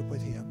relationship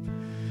with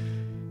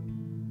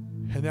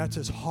him. And that's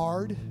as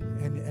hard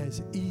and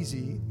as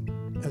easy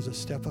as a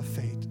step of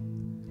faith.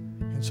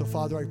 And so,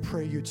 Father, I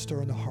pray you'd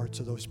stir in the hearts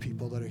of those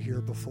people that are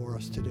here before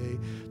us today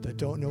that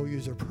don't know you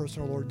as their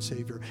personal Lord and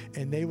Savior.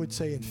 And they would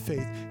say in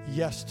faith,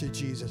 yes to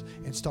Jesus,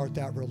 and start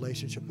that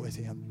relationship with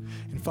him.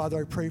 And Father,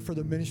 I pray for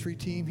the ministry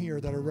team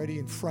here that are ready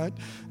in front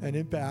and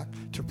in back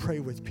to pray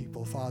with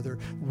people, Father.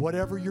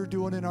 Whatever you're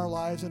doing in our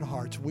lives and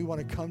hearts, we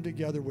want to come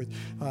together with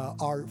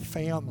our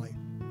family.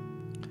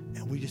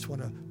 And we just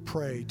want to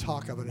pray,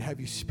 talk about it,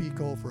 have you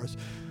speak over us.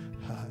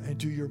 And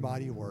do your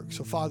mighty work.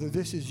 So, Father,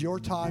 this is your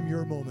time,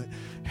 your moment.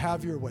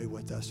 Have your way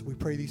with us. We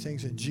pray these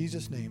things in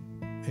Jesus' name.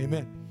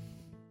 Amen.